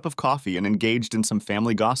another cup of coffee and engaged in some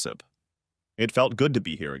family gossip. It felt good to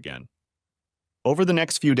be here again. Over the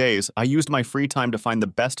next few days, I used my free time to find the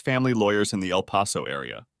best family lawyers in the El Paso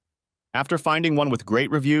area. After finding one with great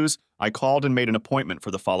reviews, I called and made an appointment for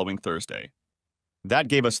the following Thursday. That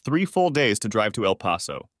gave us 3 full days to drive to El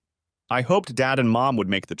Paso. I hoped Dad and Mom would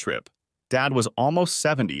make the trip. Dad was almost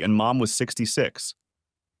 70 and Mom was 66.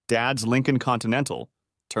 Dad's Lincoln Continental,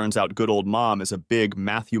 turns out good old Mom is a big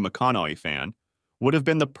Matthew McConaughey fan, would have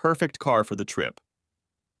been the perfect car for the trip.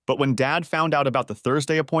 But when Dad found out about the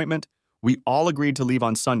Thursday appointment, we all agreed to leave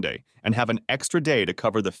on Sunday and have an extra day to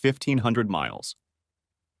cover the 1,500 miles.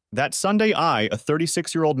 That Sunday I, a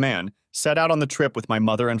 36-year-old man, set out on the trip with my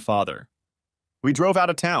mother and father. We drove out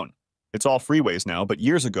of town. It's all freeways now, but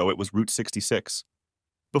years ago it was Route 66.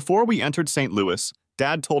 Before we entered St. Louis,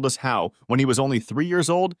 Dad told us how, when he was only 3 years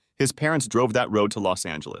old, his parents drove that road to Los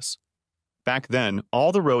Angeles. Back then,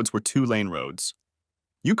 all the roads were 2-lane roads.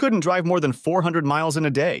 You couldn't drive more than 400 miles in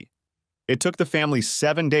a day. It took the family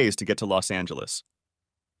 7 days to get to Los Angeles.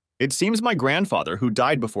 It seems my grandfather, who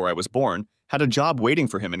died before I was born, had a job waiting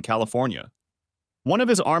for him in California. One of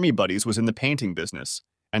his army buddies was in the painting business,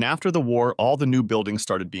 and after the war, all the new buildings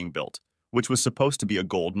started being built, which was supposed to be a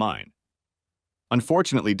gold mine.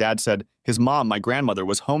 Unfortunately, Dad said his mom, my grandmother,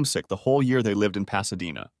 was homesick the whole year they lived in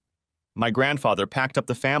Pasadena. My grandfather packed up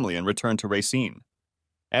the family and returned to Racine.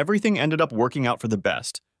 Everything ended up working out for the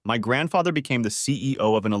best. My grandfather became the CEO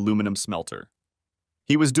of an aluminum smelter.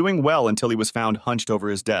 He was doing well until he was found hunched over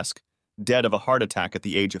his desk, dead of a heart attack at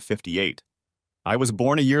the age of 58. I was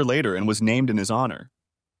born a year later and was named in his honor.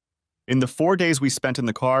 In the 4 days we spent in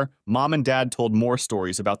the car, Mom and Dad told more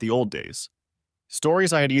stories about the old days.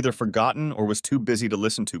 Stories I had either forgotten or was too busy to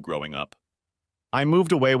listen to growing up. I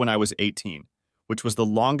moved away when I was 18, which was the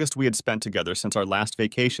longest we had spent together since our last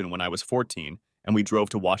vacation when I was 14, and we drove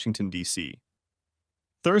to Washington, D.C.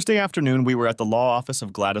 Thursday afternoon, we were at the law office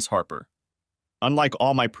of Gladys Harper. Unlike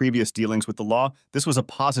all my previous dealings with the law, this was a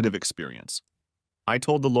positive experience. I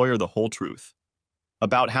told the lawyer the whole truth.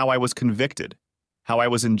 About how I was convicted, how I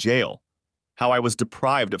was in jail, how I was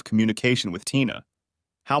deprived of communication with Tina,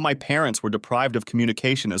 how my parents were deprived of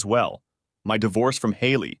communication as well, my divorce from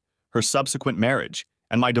Haley, her subsequent marriage,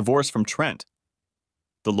 and my divorce from Trent.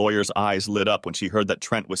 The lawyer's eyes lit up when she heard that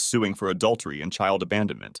Trent was suing for adultery and child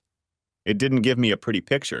abandonment. It didn't give me a pretty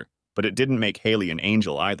picture, but it didn't make Haley an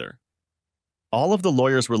angel either. All of the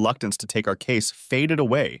lawyer's reluctance to take our case faded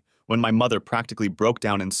away when my mother practically broke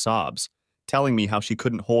down in sobs, telling me how she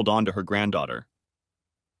couldn't hold on to her granddaughter.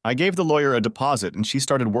 I gave the lawyer a deposit and she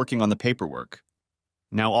started working on the paperwork.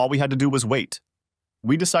 Now all we had to do was wait.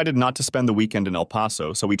 We decided not to spend the weekend in El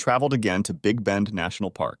Paso, so we traveled again to Big Bend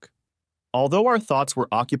National Park. Although our thoughts were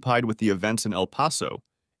occupied with the events in El Paso,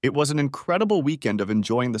 it was an incredible weekend of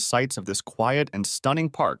enjoying the sights of this quiet and stunning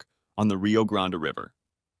park on the Rio Grande River.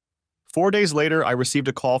 4 days later, I received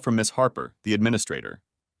a call from Miss Harper, the administrator.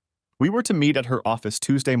 We were to meet at her office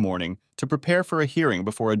Tuesday morning to prepare for a hearing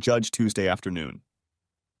before a judge Tuesday afternoon.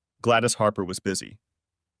 Gladys Harper was busy.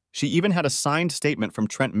 She even had a signed statement from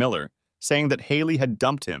Trent Miller saying that Haley had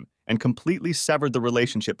dumped him and completely severed the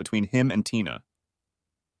relationship between him and Tina.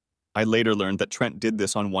 I later learned that Trent did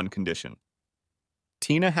this on one condition.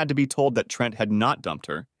 Tina had to be told that Trent had not dumped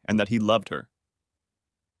her and that he loved her.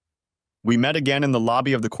 We met again in the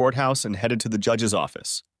lobby of the courthouse and headed to the judge's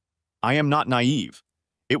office. I am not naive.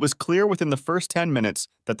 It was clear within the first 10 minutes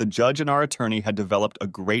that the judge and our attorney had developed a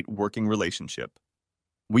great working relationship.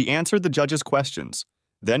 We answered the judge's questions.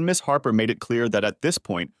 Then Miss Harper made it clear that at this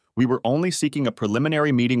point, we were only seeking a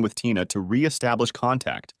preliminary meeting with Tina to re-establish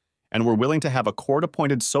contact, and were willing to have a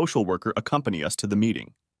court-appointed social worker accompany us to the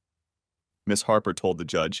meeting. Miss Harper told the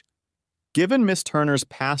judge, "Given Miss Turner's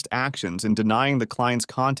past actions in denying the client's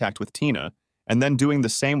contact with Tina and then doing the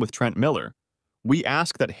same with Trent Miller, we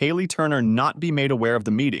ask that Haley Turner not be made aware of the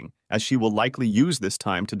meeting, as she will likely use this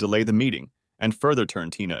time to delay the meeting and further turn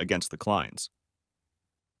Tina against the Kleins."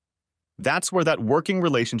 That's where that working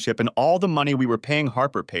relationship and all the money we were paying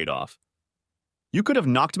Harper paid off. You could have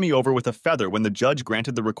knocked me over with a feather when the judge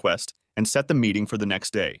granted the request and set the meeting for the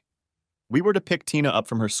next day. We were to pick Tina up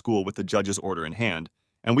from her school with the judge's order in hand,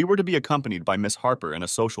 and we were to be accompanied by Miss Harper and a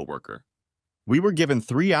social worker. We were given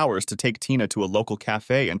 3 hours to take Tina to a local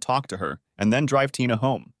cafe and talk to her, and then drive Tina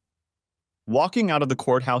home. Walking out of the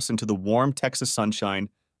courthouse into the warm Texas sunshine,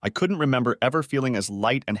 I couldn't remember ever feeling as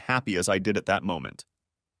light and happy as I did at that moment.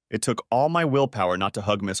 It took all my willpower not to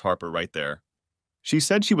hug Miss Harper right there. She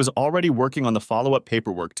said she was already working on the follow-up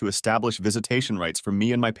paperwork to establish visitation rights for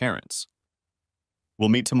me and my parents. "We'll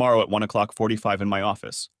meet tomorrow at 1:45 in my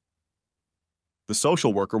office. The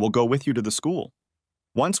social worker will go with you to the school.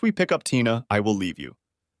 Once we pick up Tina, I will leave you.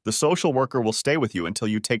 The social worker will stay with you until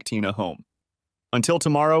you take Tina home. Until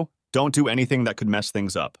tomorrow, don't do anything that could mess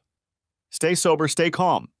things up. Stay sober, stay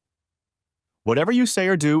calm. Whatever you say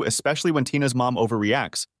or do, especially when Tina's mom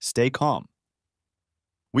overreacts, stay calm.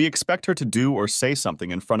 We expect her to do or say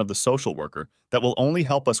something in front of the social worker that will only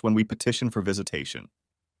help us when we petition for visitation.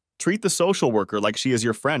 Treat the social worker like she is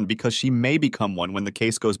your friend because she may become one when the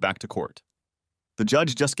case goes back to court. The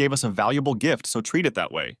judge just gave us a valuable gift, so treat it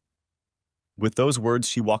that way." With those words,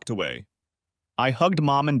 she walked away. I hugged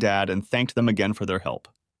Mom and Dad and thanked them again for their help.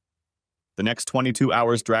 The next 22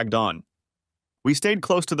 hours dragged on. We stayed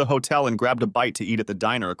close to the hotel and grabbed a bite to eat at the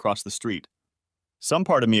diner across the street. Some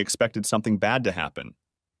part of me expected something bad to happen.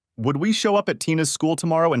 Would we show up at Tina's school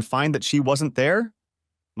tomorrow and find that she wasn't there?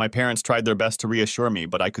 My parents tried their best to reassure me,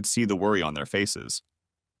 but I could see the worry on their faces.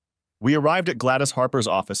 We arrived at Gladys Harper's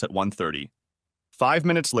office at 1:30. 5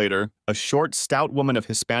 minutes later, a short, stout woman of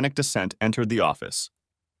Hispanic descent entered the office.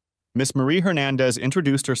 Miss Marie Hernandez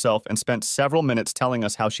introduced herself and spent several minutes telling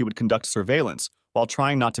us how she would conduct surveillance while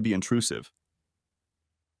trying not to be intrusive.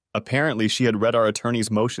 Apparently, she had read our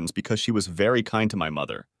attorney's motions because she was very kind to my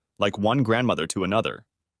mother, like one grandmother to another.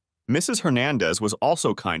 Mrs. Hernandez was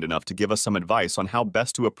also kind enough to give us some advice on how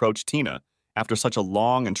best to approach Tina after such a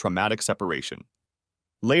long and traumatic separation.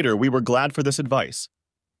 Later, we were glad for this advice.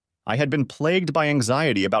 I had been plagued by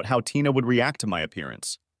anxiety about how Tina would react to my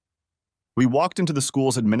appearance. We walked into the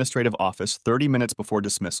school's administrative office 30 minutes before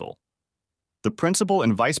dismissal. The principal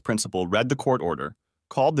and vice principal read the court order,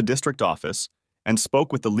 called the district office, and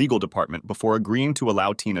spoke with the legal department before agreeing to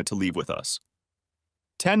allow Tina to leave with us.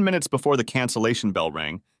 10 minutes before the cancellation bell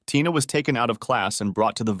rang, Tina was taken out of class and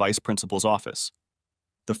brought to the vice principal's office.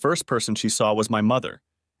 The first person she saw was my mother,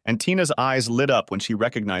 and Tina's eyes lit up when she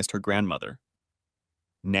recognized her grandmother.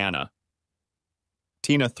 Nana.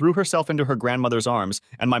 Tina threw herself into her grandmother's arms,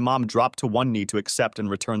 and my mom dropped to one knee to accept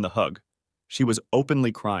and return the hug. She was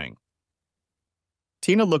openly crying.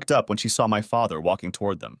 Tina looked up when she saw my father walking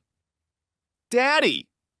toward them. "Daddy!"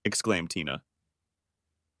 exclaimed Tina.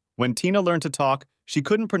 When Tina learned to talk, she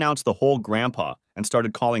couldn't pronounce the whole grandpa and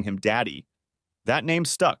started calling him Daddy. That name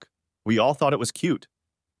stuck. We all thought it was cute.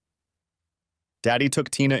 Daddy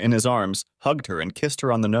took Tina in his arms, hugged her, and kissed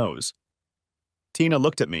her on the nose. Tina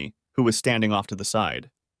looked at me, who was standing off to the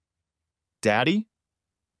side. "Daddy?"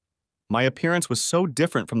 My appearance was so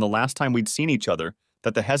different from the last time we'd seen each other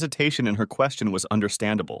that the hesitation in her question was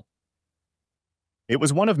understandable. It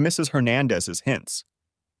was one of Mrs. Hernandez's hints.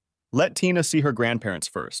 Let Tina see her grandparents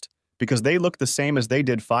first, because they look the same as they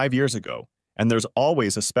did 5 years ago, and there's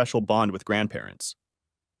always a special bond with grandparents.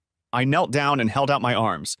 I knelt down and held out my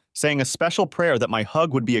arms, saying a special prayer that my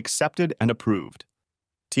hug would be accepted and approved.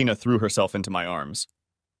 Tina threw herself into my arms.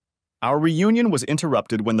 Our reunion was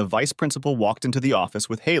interrupted when the vice principal walked into the office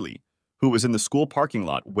with Haley, who was in the school parking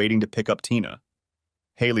lot waiting to pick up Tina.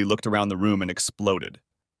 Haley looked around the room and exploded.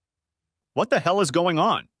 "What the hell is going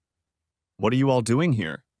on? What are you all doing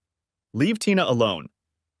here? Leave Tina alone."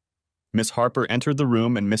 Miss Harper entered the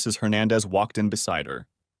room and Mrs. Hernandez walked in beside her.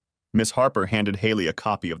 Miss Harper handed Haley a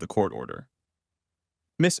copy of the court order.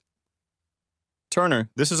 "Miss Turner,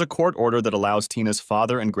 this is a court order that allows Tina's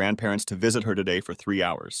father and grandparents to visit her today for 3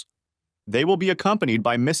 hours. They will be accompanied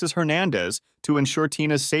by Mrs. Hernandez to ensure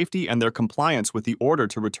Tina's safety and their compliance with the order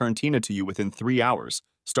to return Tina to you within 3 hours,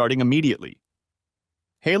 starting immediately."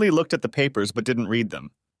 Haley looked at the papers but didn't read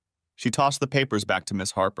them, She tossed the papers back to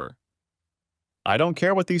Miss Harper. I don't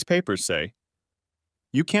care what these papers say.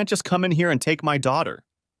 You can't just come in here and take my daughter.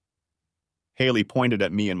 Haley pointed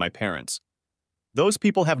at me and my parents. Those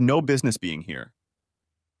people have no business being here.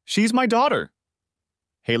 She's my daughter.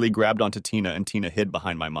 Haley grabbed onto Tina and Tina hid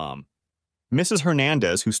behind my mom. Mrs.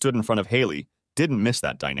 Hernandez, who stood in front of Haley, didn't miss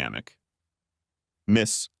that dynamic.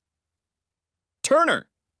 Miss Turner!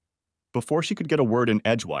 Before she could get a word in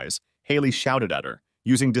edgewise, Haley shouted at her,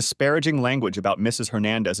 using disparaging language about Mrs.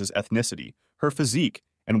 Hernandez's ethnicity, her physique,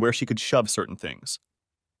 and where she could shove certain things.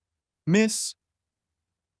 Miss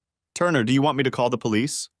Turner, do you want me to call the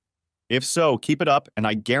police? If so, keep it up, and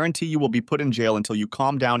I guarantee you will be put in jail until you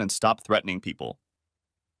calm down and stop threatening people.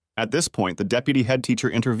 At this point, the deputy head teacher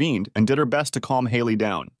intervened and did her best to calm Haley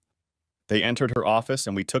down. They entered her office,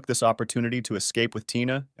 and we took this opportunity to escape with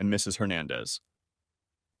Tina and Mrs. Hernandez.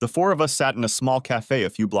 The four of us sat in a small cafe a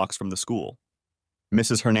few blocks from the school.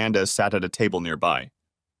 Mrs. Hernandez sat at a table nearby.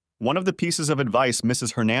 One of the pieces of advice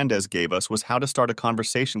Mrs. Hernandez gave us was how to start a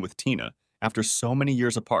conversation with Tina after so many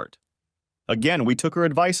years apart. Again, we took her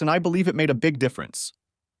advice, and I believe it made a big difference.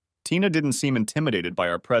 Tina didn't seem intimidated by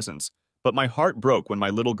our presence, but my heart broke when my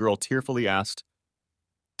little girl tearfully asked,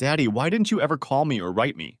 Daddy, why didn't you ever call me or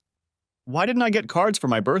write me? Why didn't I get cards for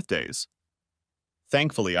my birthdays?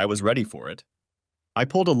 Thankfully, I was ready for it. I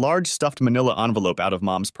pulled a large stuffed manila envelope out of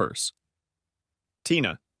Mom's purse.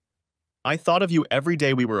 Tina, I thought of you every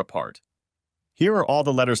day we were apart. Here are all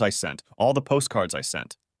the letters I sent, all the postcards I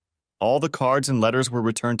sent. All the cards and letters were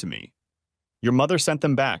returned to me. Your mother sent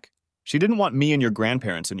them back. She didn't want me and your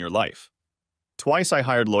grandparents in your life. Twice I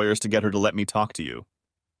hired lawyers to get her to let me talk to you.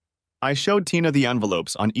 I showed Tina the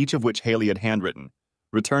envelopes, on each of which Haley had handwritten,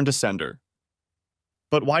 "Return to sender."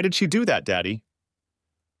 But why did she do that, Daddy?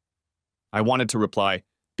 I wanted to reply,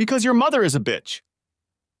 because your mother is a bitch.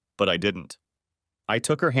 But I didn't. I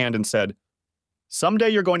took her hand and said, someday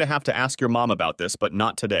you're going to have to ask your mom about this, but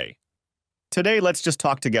not today. Today, let's just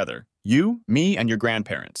talk together. You, me, and your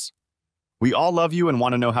grandparents. We all love you and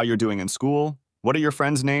want to know how you're doing in school. What are your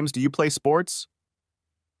friends' names? Do you play sports?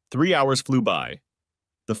 3 hours flew by.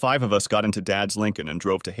 The five of us got into Dad's Lincoln and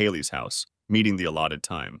drove to Haley's house, meeting the allotted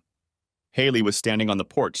time. Haley was standing on the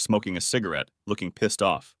porch smoking a cigarette, looking pissed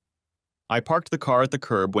off. I parked the car at the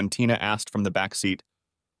curb when Tina asked from the back seat,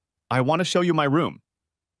 I want to show you my room.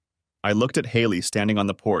 I looked at Haley standing on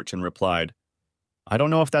the porch and replied, I don't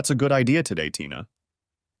know if that's a good idea today, Tina.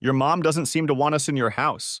 Your mom doesn't seem to want us in your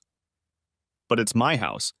house. But it's my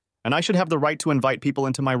house, and I should have the right to invite people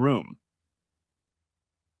into my room.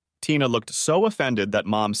 Tina looked so offended that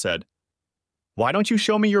Mom said, Why don't you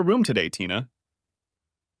show me your room today, Tina?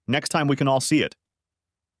 Next time we can all see it.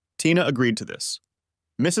 Tina agreed to this.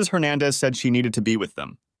 Mrs. Hernandez said she needed to be with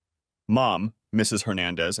them. Mom, Mrs.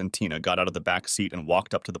 Hernandez, and Tina got out of the back seat and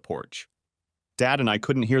walked up to the porch. Dad and I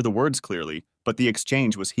couldn't hear the words clearly, but the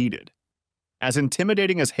exchange was heated. As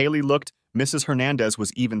intimidating as Haley looked, Mrs. Hernandez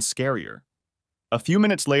was even scarier. A few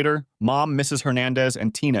minutes later, Mom, Mrs. Hernandez,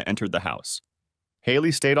 and Tina entered the house.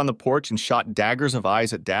 Haley stayed on the porch and shot daggers of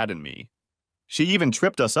eyes at Dad and me. She even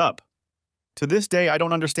tripped us up. To this day, I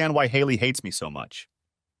don't understand why Haley hates me so much.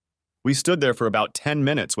 We stood there for about 10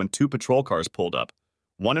 minutes when 2 patrol cars pulled up,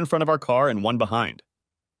 one in front of our car and one behind.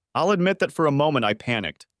 I'll admit that for a moment I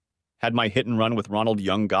panicked. Had my hit and run with Ronald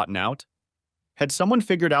Young gotten out? Had someone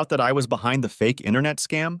figured out that I was behind the fake internet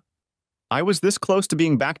scam? I was this close to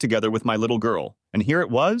being back together with my little girl, and here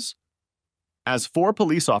it was? As 4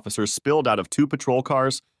 police officers spilled out of 2 patrol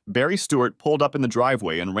cars, Barry Stewart pulled up in the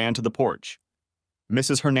driveway and ran to the porch.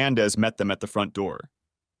 Mrs. Hernandez met them at the front door.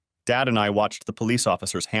 Dad and I watched the police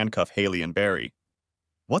officers handcuff Haley and Barry.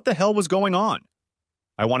 What the hell was going on?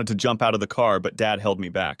 I wanted to jump out of the car, but Dad held me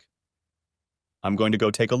back. I'm going to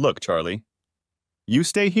go take a look, Charlie. You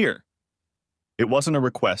stay here. It wasn't a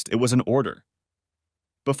request, it was an order.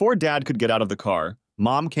 Before Dad could get out of the car,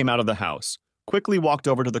 Mom came out of the house, quickly walked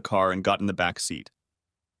over to the car and got in the back seat.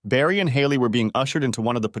 Barry and Haley were being ushered into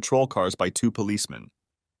one of the patrol cars by 2 policemen.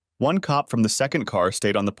 One cop from the second car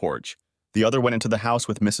stayed on the porch. The other went into the house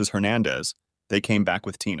with Mrs. Hernandez. They came back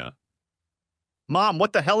with Tina. Mom,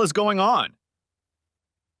 what the hell is going on?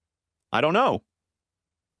 I don't know.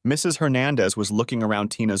 Mrs. Hernandez was looking around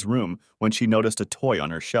Tina's room when she noticed a toy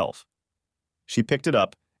on her shelf. She picked it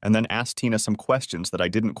up and then asked Tina some questions that I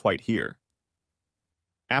didn't quite hear.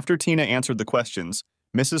 After Tina answered the questions,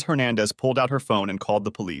 Mrs. Hernandez pulled out her phone and called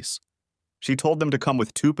the police. She told them to come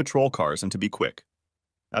with 2 patrol cars and to be quick.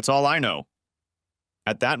 That's all I know.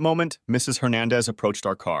 At that moment, Mrs. Hernandez approached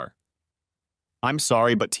our car. I'm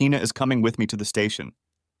sorry, but Tina is coming with me to the station.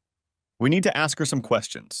 We need to ask her some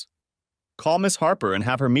questions. Call Miss Harper and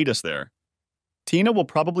have her meet us there. Tina will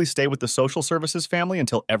probably stay with the social services family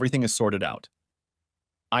until everything is sorted out.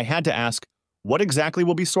 I had to ask, what exactly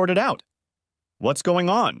will be sorted out? What's going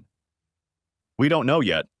on? We don't know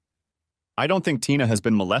yet. I don't think Tina has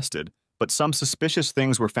been molested, but some suspicious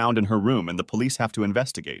things were found in her room and the police have to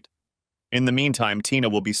investigate. In the meantime, Tina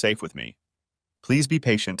will be safe with me. Please be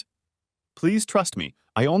patient. Please trust me.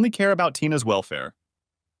 I only care about Tina's welfare.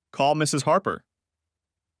 Call Mrs. Harper.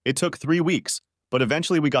 It took 3 weeks, but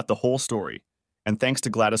eventually we got the whole story. And thanks to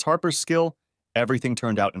Gladys Harper's skill, everything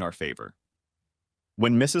turned out in our favor.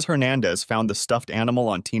 When Mrs. Hernandez found the stuffed animal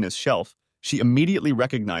on Tina's shelf, she immediately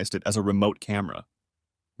recognized it as a remote camera.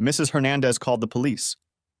 Mrs. Hernandez called the police.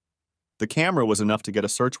 The camera was enough to get a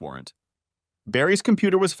search warrant. Barry's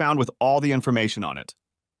computer was found with all the information on it.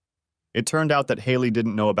 It turned out that Haley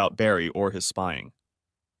didn't know about Barry or his spying.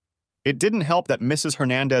 It didn't help that Mrs.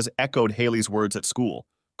 Hernandez echoed Haley's words at school,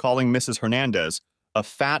 calling Mrs. Hernandez a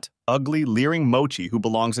fat, ugly, leering mochi who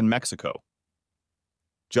belongs in Mexico.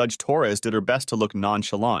 Judge Torres did her best to look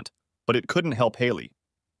nonchalant, but it couldn't help Haley.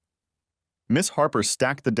 Miss Harper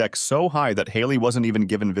stacked the deck so high that Haley wasn't even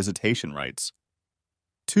given visitation rights.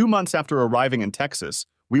 2 months after arriving in Texas,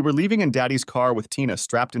 we were leaving in Daddy's car with Tina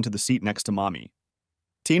strapped into the seat next to Mommy.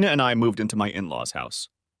 Tina and I moved into my in-laws' house.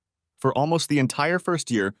 For almost the entire first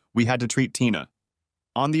year, we had to treat Tina.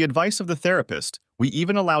 On the advice of the therapist, we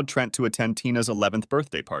even allowed Trent to attend Tina's 11th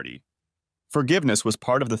birthday party. Forgiveness was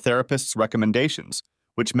part of the therapist's recommendations,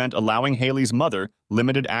 which meant allowing Haley's mother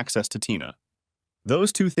limited access to Tina.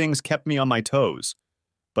 Those 2 things kept me on my toes,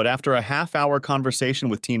 but after a half-hour conversation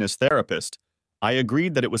with Tina's therapist, I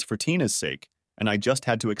agreed that it was for Tina's sake, and I just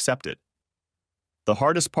had to accept it. The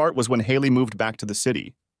hardest part was when Haley moved back to the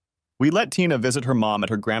city. We let Tina visit her mom at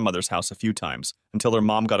her grandmother's house a few times, until her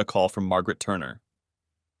mom got a call from Margaret Turner.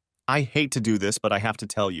 I hate to do this, but I have to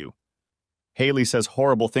tell you. Haley says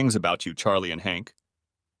horrible things about you, Charlie and Hank.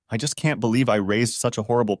 I just can't believe I raised such a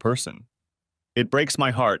horrible person. It breaks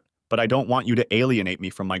my heart, but I don't want you to alienate me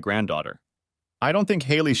from my granddaughter. I don't think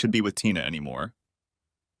Haley should be with Tina anymore.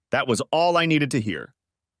 That was all I needed to hear.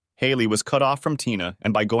 Haley was cut off from Tina,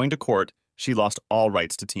 and by going to court, she lost all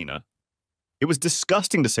rights to Tina. It was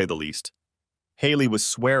disgusting to say the least. Haley was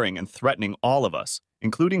swearing and threatening all of us,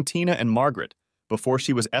 including Tina and Margaret, before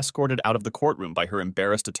she was escorted out of the courtroom by her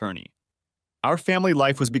embarrassed attorney. Our family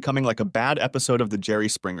life was becoming like a bad episode of the Jerry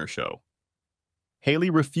Springer Show. Haley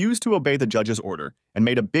refused to obey the judge's order and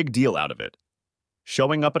made a big deal out of it,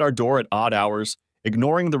 showing up at our door at odd hours,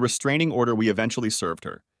 ignoring the restraining order we eventually served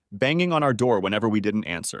her, banging on our door whenever we didn't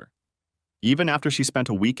answer. Even after she spent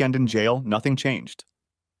a weekend in jail, nothing changed.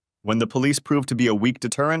 When the police proved to be a weak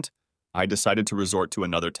deterrent, I decided to resort to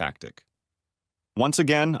another tactic. Once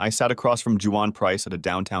again, I sat across from Juwan Price at a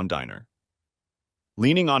downtown diner.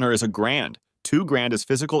 Leaning on her is $1,000, $2,000 is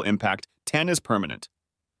physical impact, 10 is permanent.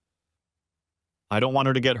 I don't want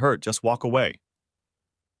her to get hurt, just walk away.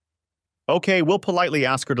 Okay, we'll politely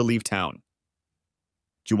ask her to leave town.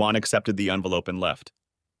 Juwan accepted the envelope and left.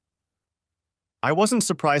 I wasn't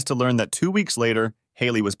surprised to learn that 2 weeks later,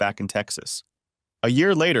 Haley was back in Texas. A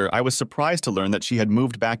year later, I was surprised to learn that she had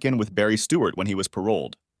moved back in with Barry Stewart when he was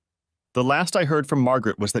paroled. The last I heard from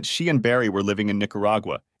Margaret was that she and Barry were living in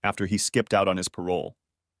Nicaragua after he skipped out on his parole.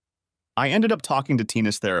 I ended up talking to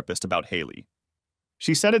Tina's therapist about Haley.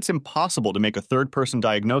 She said it's impossible to make a third-person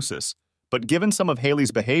diagnosis, but given some of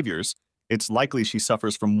Haley's behaviors, it's likely she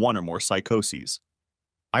suffers from one or more psychoses.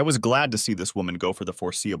 I was glad to see this woman go for the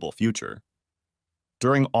foreseeable future.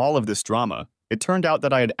 During all of this drama, it turned out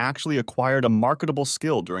that I had actually acquired a marketable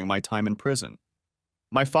skill during my time in prison.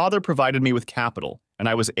 My father provided me with capital, and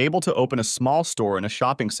I was able to open a small store in a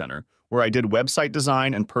shopping center where I did website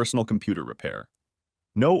design and personal computer repair.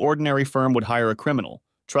 No ordinary firm would hire a criminal,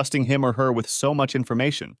 trusting him or her with so much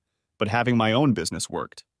information, but having my own business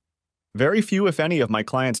worked. Very few, if any, of my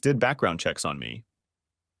clients did background checks on me.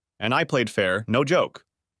 And I played fair, no joke.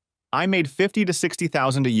 I made $50,000 to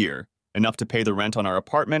 $60,000 a year, enough to pay the rent on our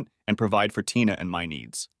apartment and provide for Tina and my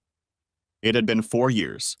needs. It had been 4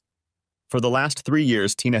 years. For the last 3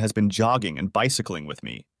 years, Tina has been jogging and bicycling with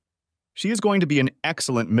me. She is going to be an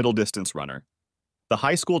excellent middle-distance runner. The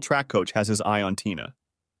high school track coach has his eye on Tina.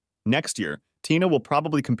 Next year, Tina will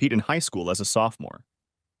probably compete in high school as a sophomore.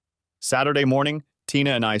 Saturday morning,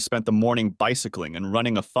 Tina and I spent the morning bicycling and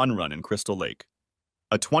running a fun run in Crystal Lake.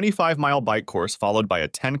 A 25-mile bike course followed by a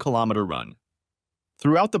 10-kilometer run.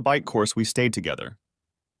 Throughout the bike course, we stayed together.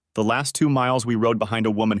 The last 2 miles we rode behind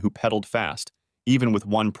a woman who pedaled fast, even with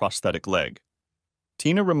one prosthetic leg.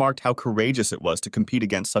 Tina remarked how courageous it was to compete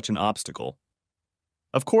against such an obstacle.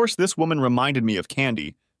 Of course, this woman reminded me of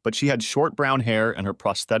Candy, but she had short brown hair and her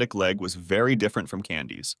prosthetic leg was very different from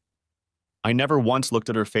Candy's. I never once looked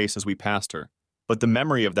at her face as we passed her, but the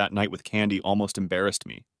memory of that night with Candy almost embarrassed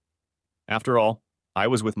me. After all, I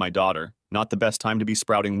was with my daughter, not the best time to be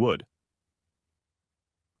sprouting wood.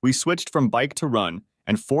 We switched from bike to run,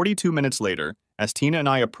 and 42 minutes later, as Tina and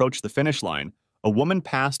I approached the finish line, a woman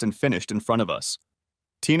passed and finished in front of us.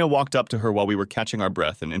 Tina walked up to her while we were catching our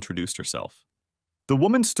breath and introduced herself. The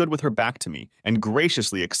woman stood with her back to me and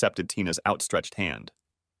graciously accepted Tina's outstretched hand.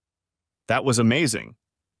 That was amazing.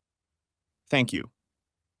 Thank you.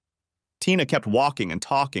 Tina kept walking and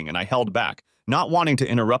talking, and I held back, not wanting to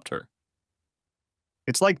interrupt her.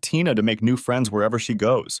 It's like Tina to make new friends wherever she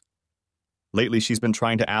goes. Lately, she's been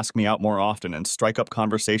trying to ask me out more often and strike up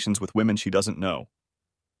conversations with women she doesn't know.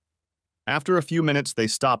 After a few minutes, they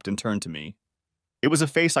stopped and turned to me. It was a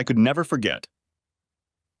face I could never forget.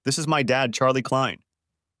 This is my dad, Charlie Klein.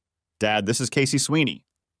 Dad, this is Casey Sweeney.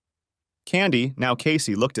 Candy, now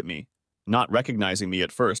Casey, looked at me, not recognizing me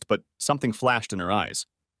at first, but something flashed in her eyes.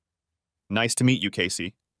 Nice to meet you,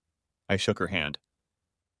 Casey. I shook her hand.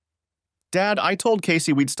 Dad, I told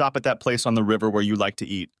Casey we'd stop at that place on the river where you like to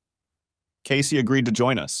eat. Casey agreed to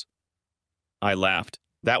join us. I laughed.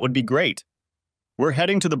 That would be great. We're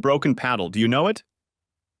heading to the Broken Paddle, do you know it?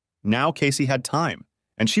 Now Casey had time,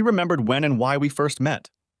 and she remembered when and why we first met.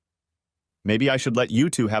 Maybe I should let you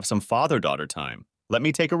two have some father-daughter time. Let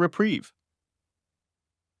me take a reprieve.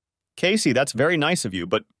 Casey, that's very nice of you,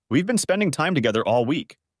 but we've been spending time together all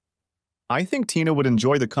week. I think Tina would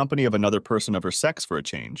enjoy the company of another person of her sex for a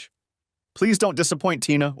change. Please don't disappoint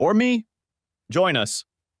Tina or me. Join us.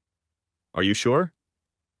 Are you sure?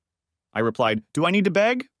 I replied, do I need to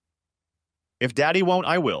beg? If Daddy won't,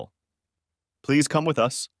 I will. Please come with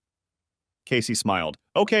us. Casey smiled.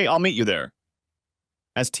 Okay, I'll meet you there.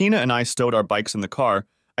 As Tina and I stowed our bikes in the car,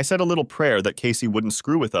 I said a little prayer that Casey wouldn't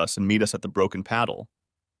screw with us and meet us at the Broken Paddle.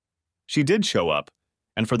 She did show up,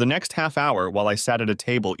 and for the next half hour while I sat at a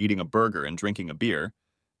table eating a burger and drinking a beer,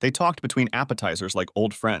 they talked between appetizers like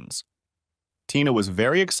old friends. Tina was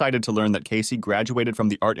very excited to learn that Casey graduated from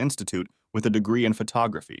the Art Institute with a degree in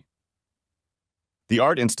photography. The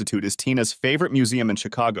Art Institute is Tina's favorite museum in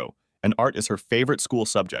Chicago, and art is her favorite school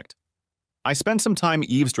subject. I spent some time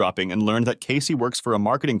eavesdropping and learned that Casey works for a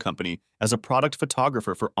marketing company as a product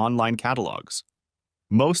photographer for online catalogs.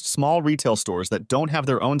 Most small retail stores that don't have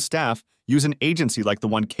their own staff use an agency like the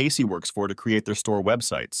one Casey works for to create their store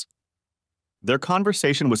websites. Their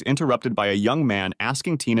conversation was interrupted by a young man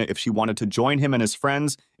asking Tina if she wanted to join him and his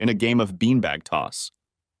friends in a game of beanbag toss.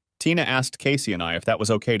 Tina asked Casey and I if that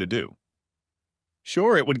was okay to do.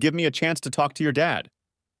 Sure, it would give me a chance to talk to your dad.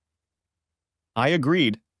 I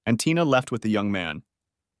agreed, and Tina left with the young man.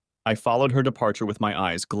 I followed her departure with my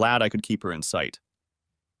eyes, glad I could keep her in sight.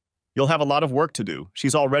 You'll have a lot of work to do.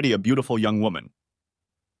 She's already a beautiful young woman.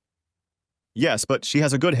 Yes, but she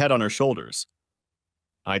has a good head on her shoulders.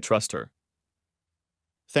 I trust her.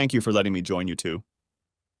 Thank you for letting me join you two.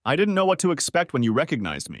 I didn't know what to expect when you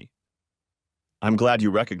recognized me. I'm glad you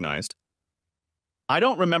recognized. I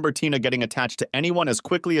don't remember Tina getting attached to anyone as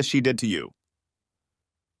quickly as she did to you.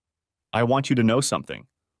 I want you to know something.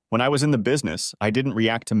 When I was in the business, I didn't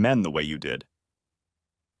react to men the way you did.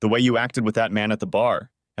 The way you acted with that man at the bar,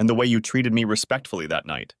 and the way you treated me respectfully that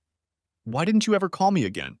night. Why didn't you ever call me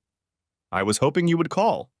again? I was hoping you would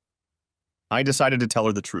call. I decided to tell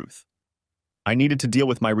her the truth. I needed to deal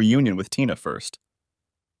with my reunion with Tina first.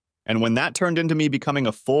 And when that turned into me becoming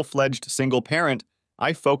a full-fledged single parent,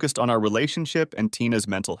 I focused on our relationship and Tina's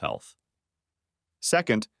mental health.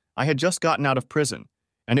 Second, I had just gotten out of prison,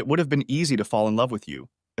 and it would have been easy to fall in love with you,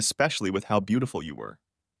 especially with how beautiful you were.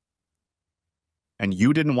 And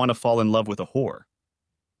you didn't want to fall in love with a whore.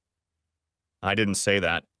 I didn't say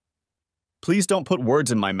that. Please don't put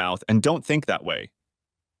words in my mouth and don't think that way.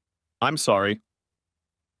 I'm sorry.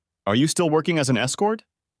 Are you still working as an escort?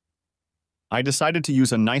 I decided to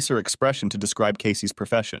use a nicer expression to describe Casey's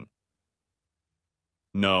profession.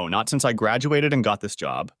 No, not since I graduated and got this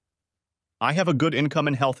job. I have a good income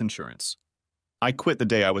and health insurance. I quit the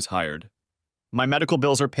day I was hired. My medical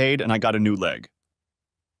bills are paid and I got a new leg.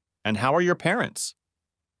 And how are your parents?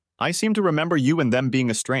 I seem to remember you and them being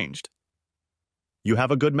estranged. You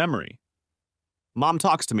have a good memory. Mom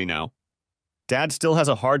talks to me now. Dad still has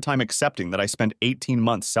a hard time accepting that I spent 18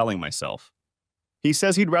 months selling myself. He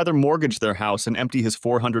says he'd rather mortgage their house and empty his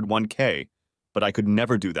 401k, but I could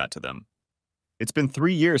never do that to them. It's been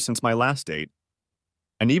 3 years since my last date.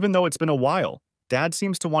 And even though it's been a while, Dad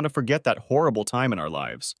seems to want to forget that horrible time in our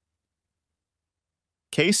lives.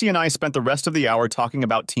 Casey and I spent the rest of the hour talking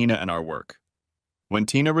about Tina and our work. When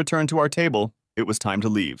Tina returned to our table, it was time to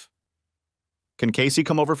leave. Can Casey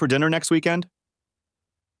come over for dinner next weekend?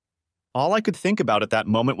 All I could think about at that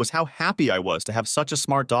moment was how happy I was to have such a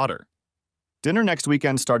smart daughter. Dinner next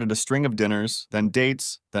weekend started a string of dinners, then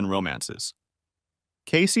dates, then romances.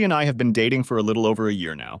 Casey and I have been dating for a little over a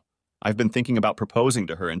year now. I've been thinking about proposing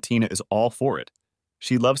to her, and Tina is all for it.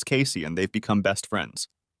 She loves Casey, and they've become best friends.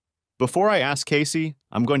 Before I ask Casey,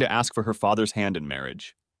 I'm going to ask for her father's hand in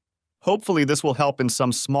marriage. Hopefully, this will help in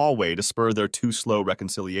some small way to spur their too-slow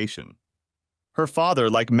reconciliation. Her father,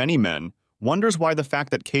 like many men, wonders why the fact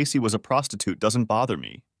that Casey was a prostitute doesn't bother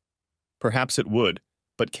me. Perhaps it would,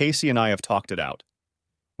 but Casey and I have talked it out.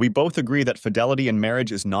 We both agree that fidelity in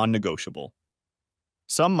marriage is non-negotiable.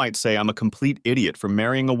 Some might say I'm a complete idiot for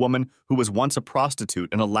marrying a woman who was once a prostitute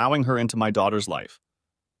and allowing her into my daughter's life.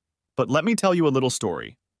 But let me tell you a little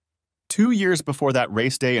story. 2 years before that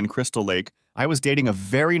race day in Crystal Lake, I was dating a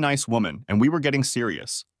very nice woman, and we were getting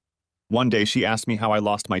serious. One day, she asked me how I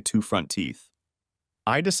lost my 2 front teeth.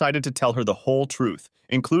 I decided to tell her the whole truth,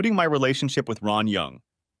 including my relationship with Ron Young,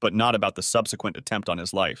 but not about the subsequent attempt on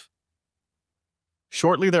his life.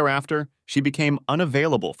 Shortly thereafter, she became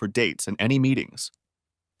unavailable for dates and any meetings.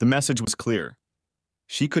 The message was clear.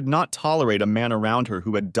 She could not tolerate a man around her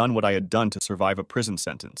who had done what I had done to survive a prison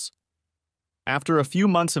sentence. After a few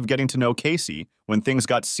months of getting to know Casey, when things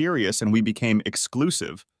got serious and we became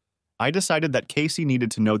exclusive, I decided that Casey needed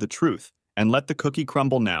to know the truth and let the cookie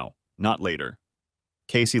crumble now, not later.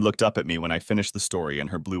 Casey looked up at me when I finished the story and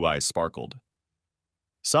her blue eyes sparkled.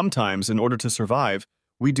 Sometimes, in order to survive,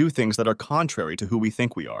 we do things that are contrary to who we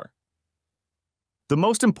think we are. The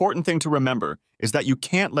most important thing to remember is that you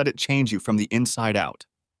can't let it change you from the inside out.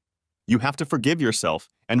 You have to forgive yourself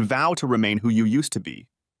and vow to remain who you used to be.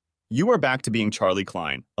 You are back to being Charlie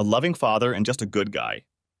Klein, a loving father and just a good guy.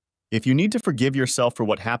 If you need to forgive yourself for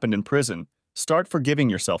what happened in prison, start forgiving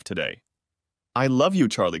yourself today. I love you,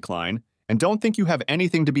 Charlie Klein, and don't think you have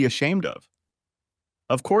anything to be ashamed of.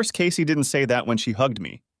 Of course, Casey didn't say that when she hugged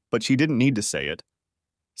me, but she didn't need to say it.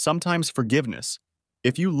 Sometimes forgiveness,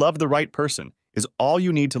 if you love the right person, is all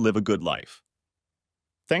you need to live a good life.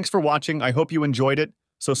 Thanks for watching. I hope you enjoyed it,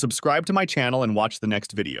 so subscribe to my channel and watch the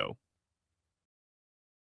next video.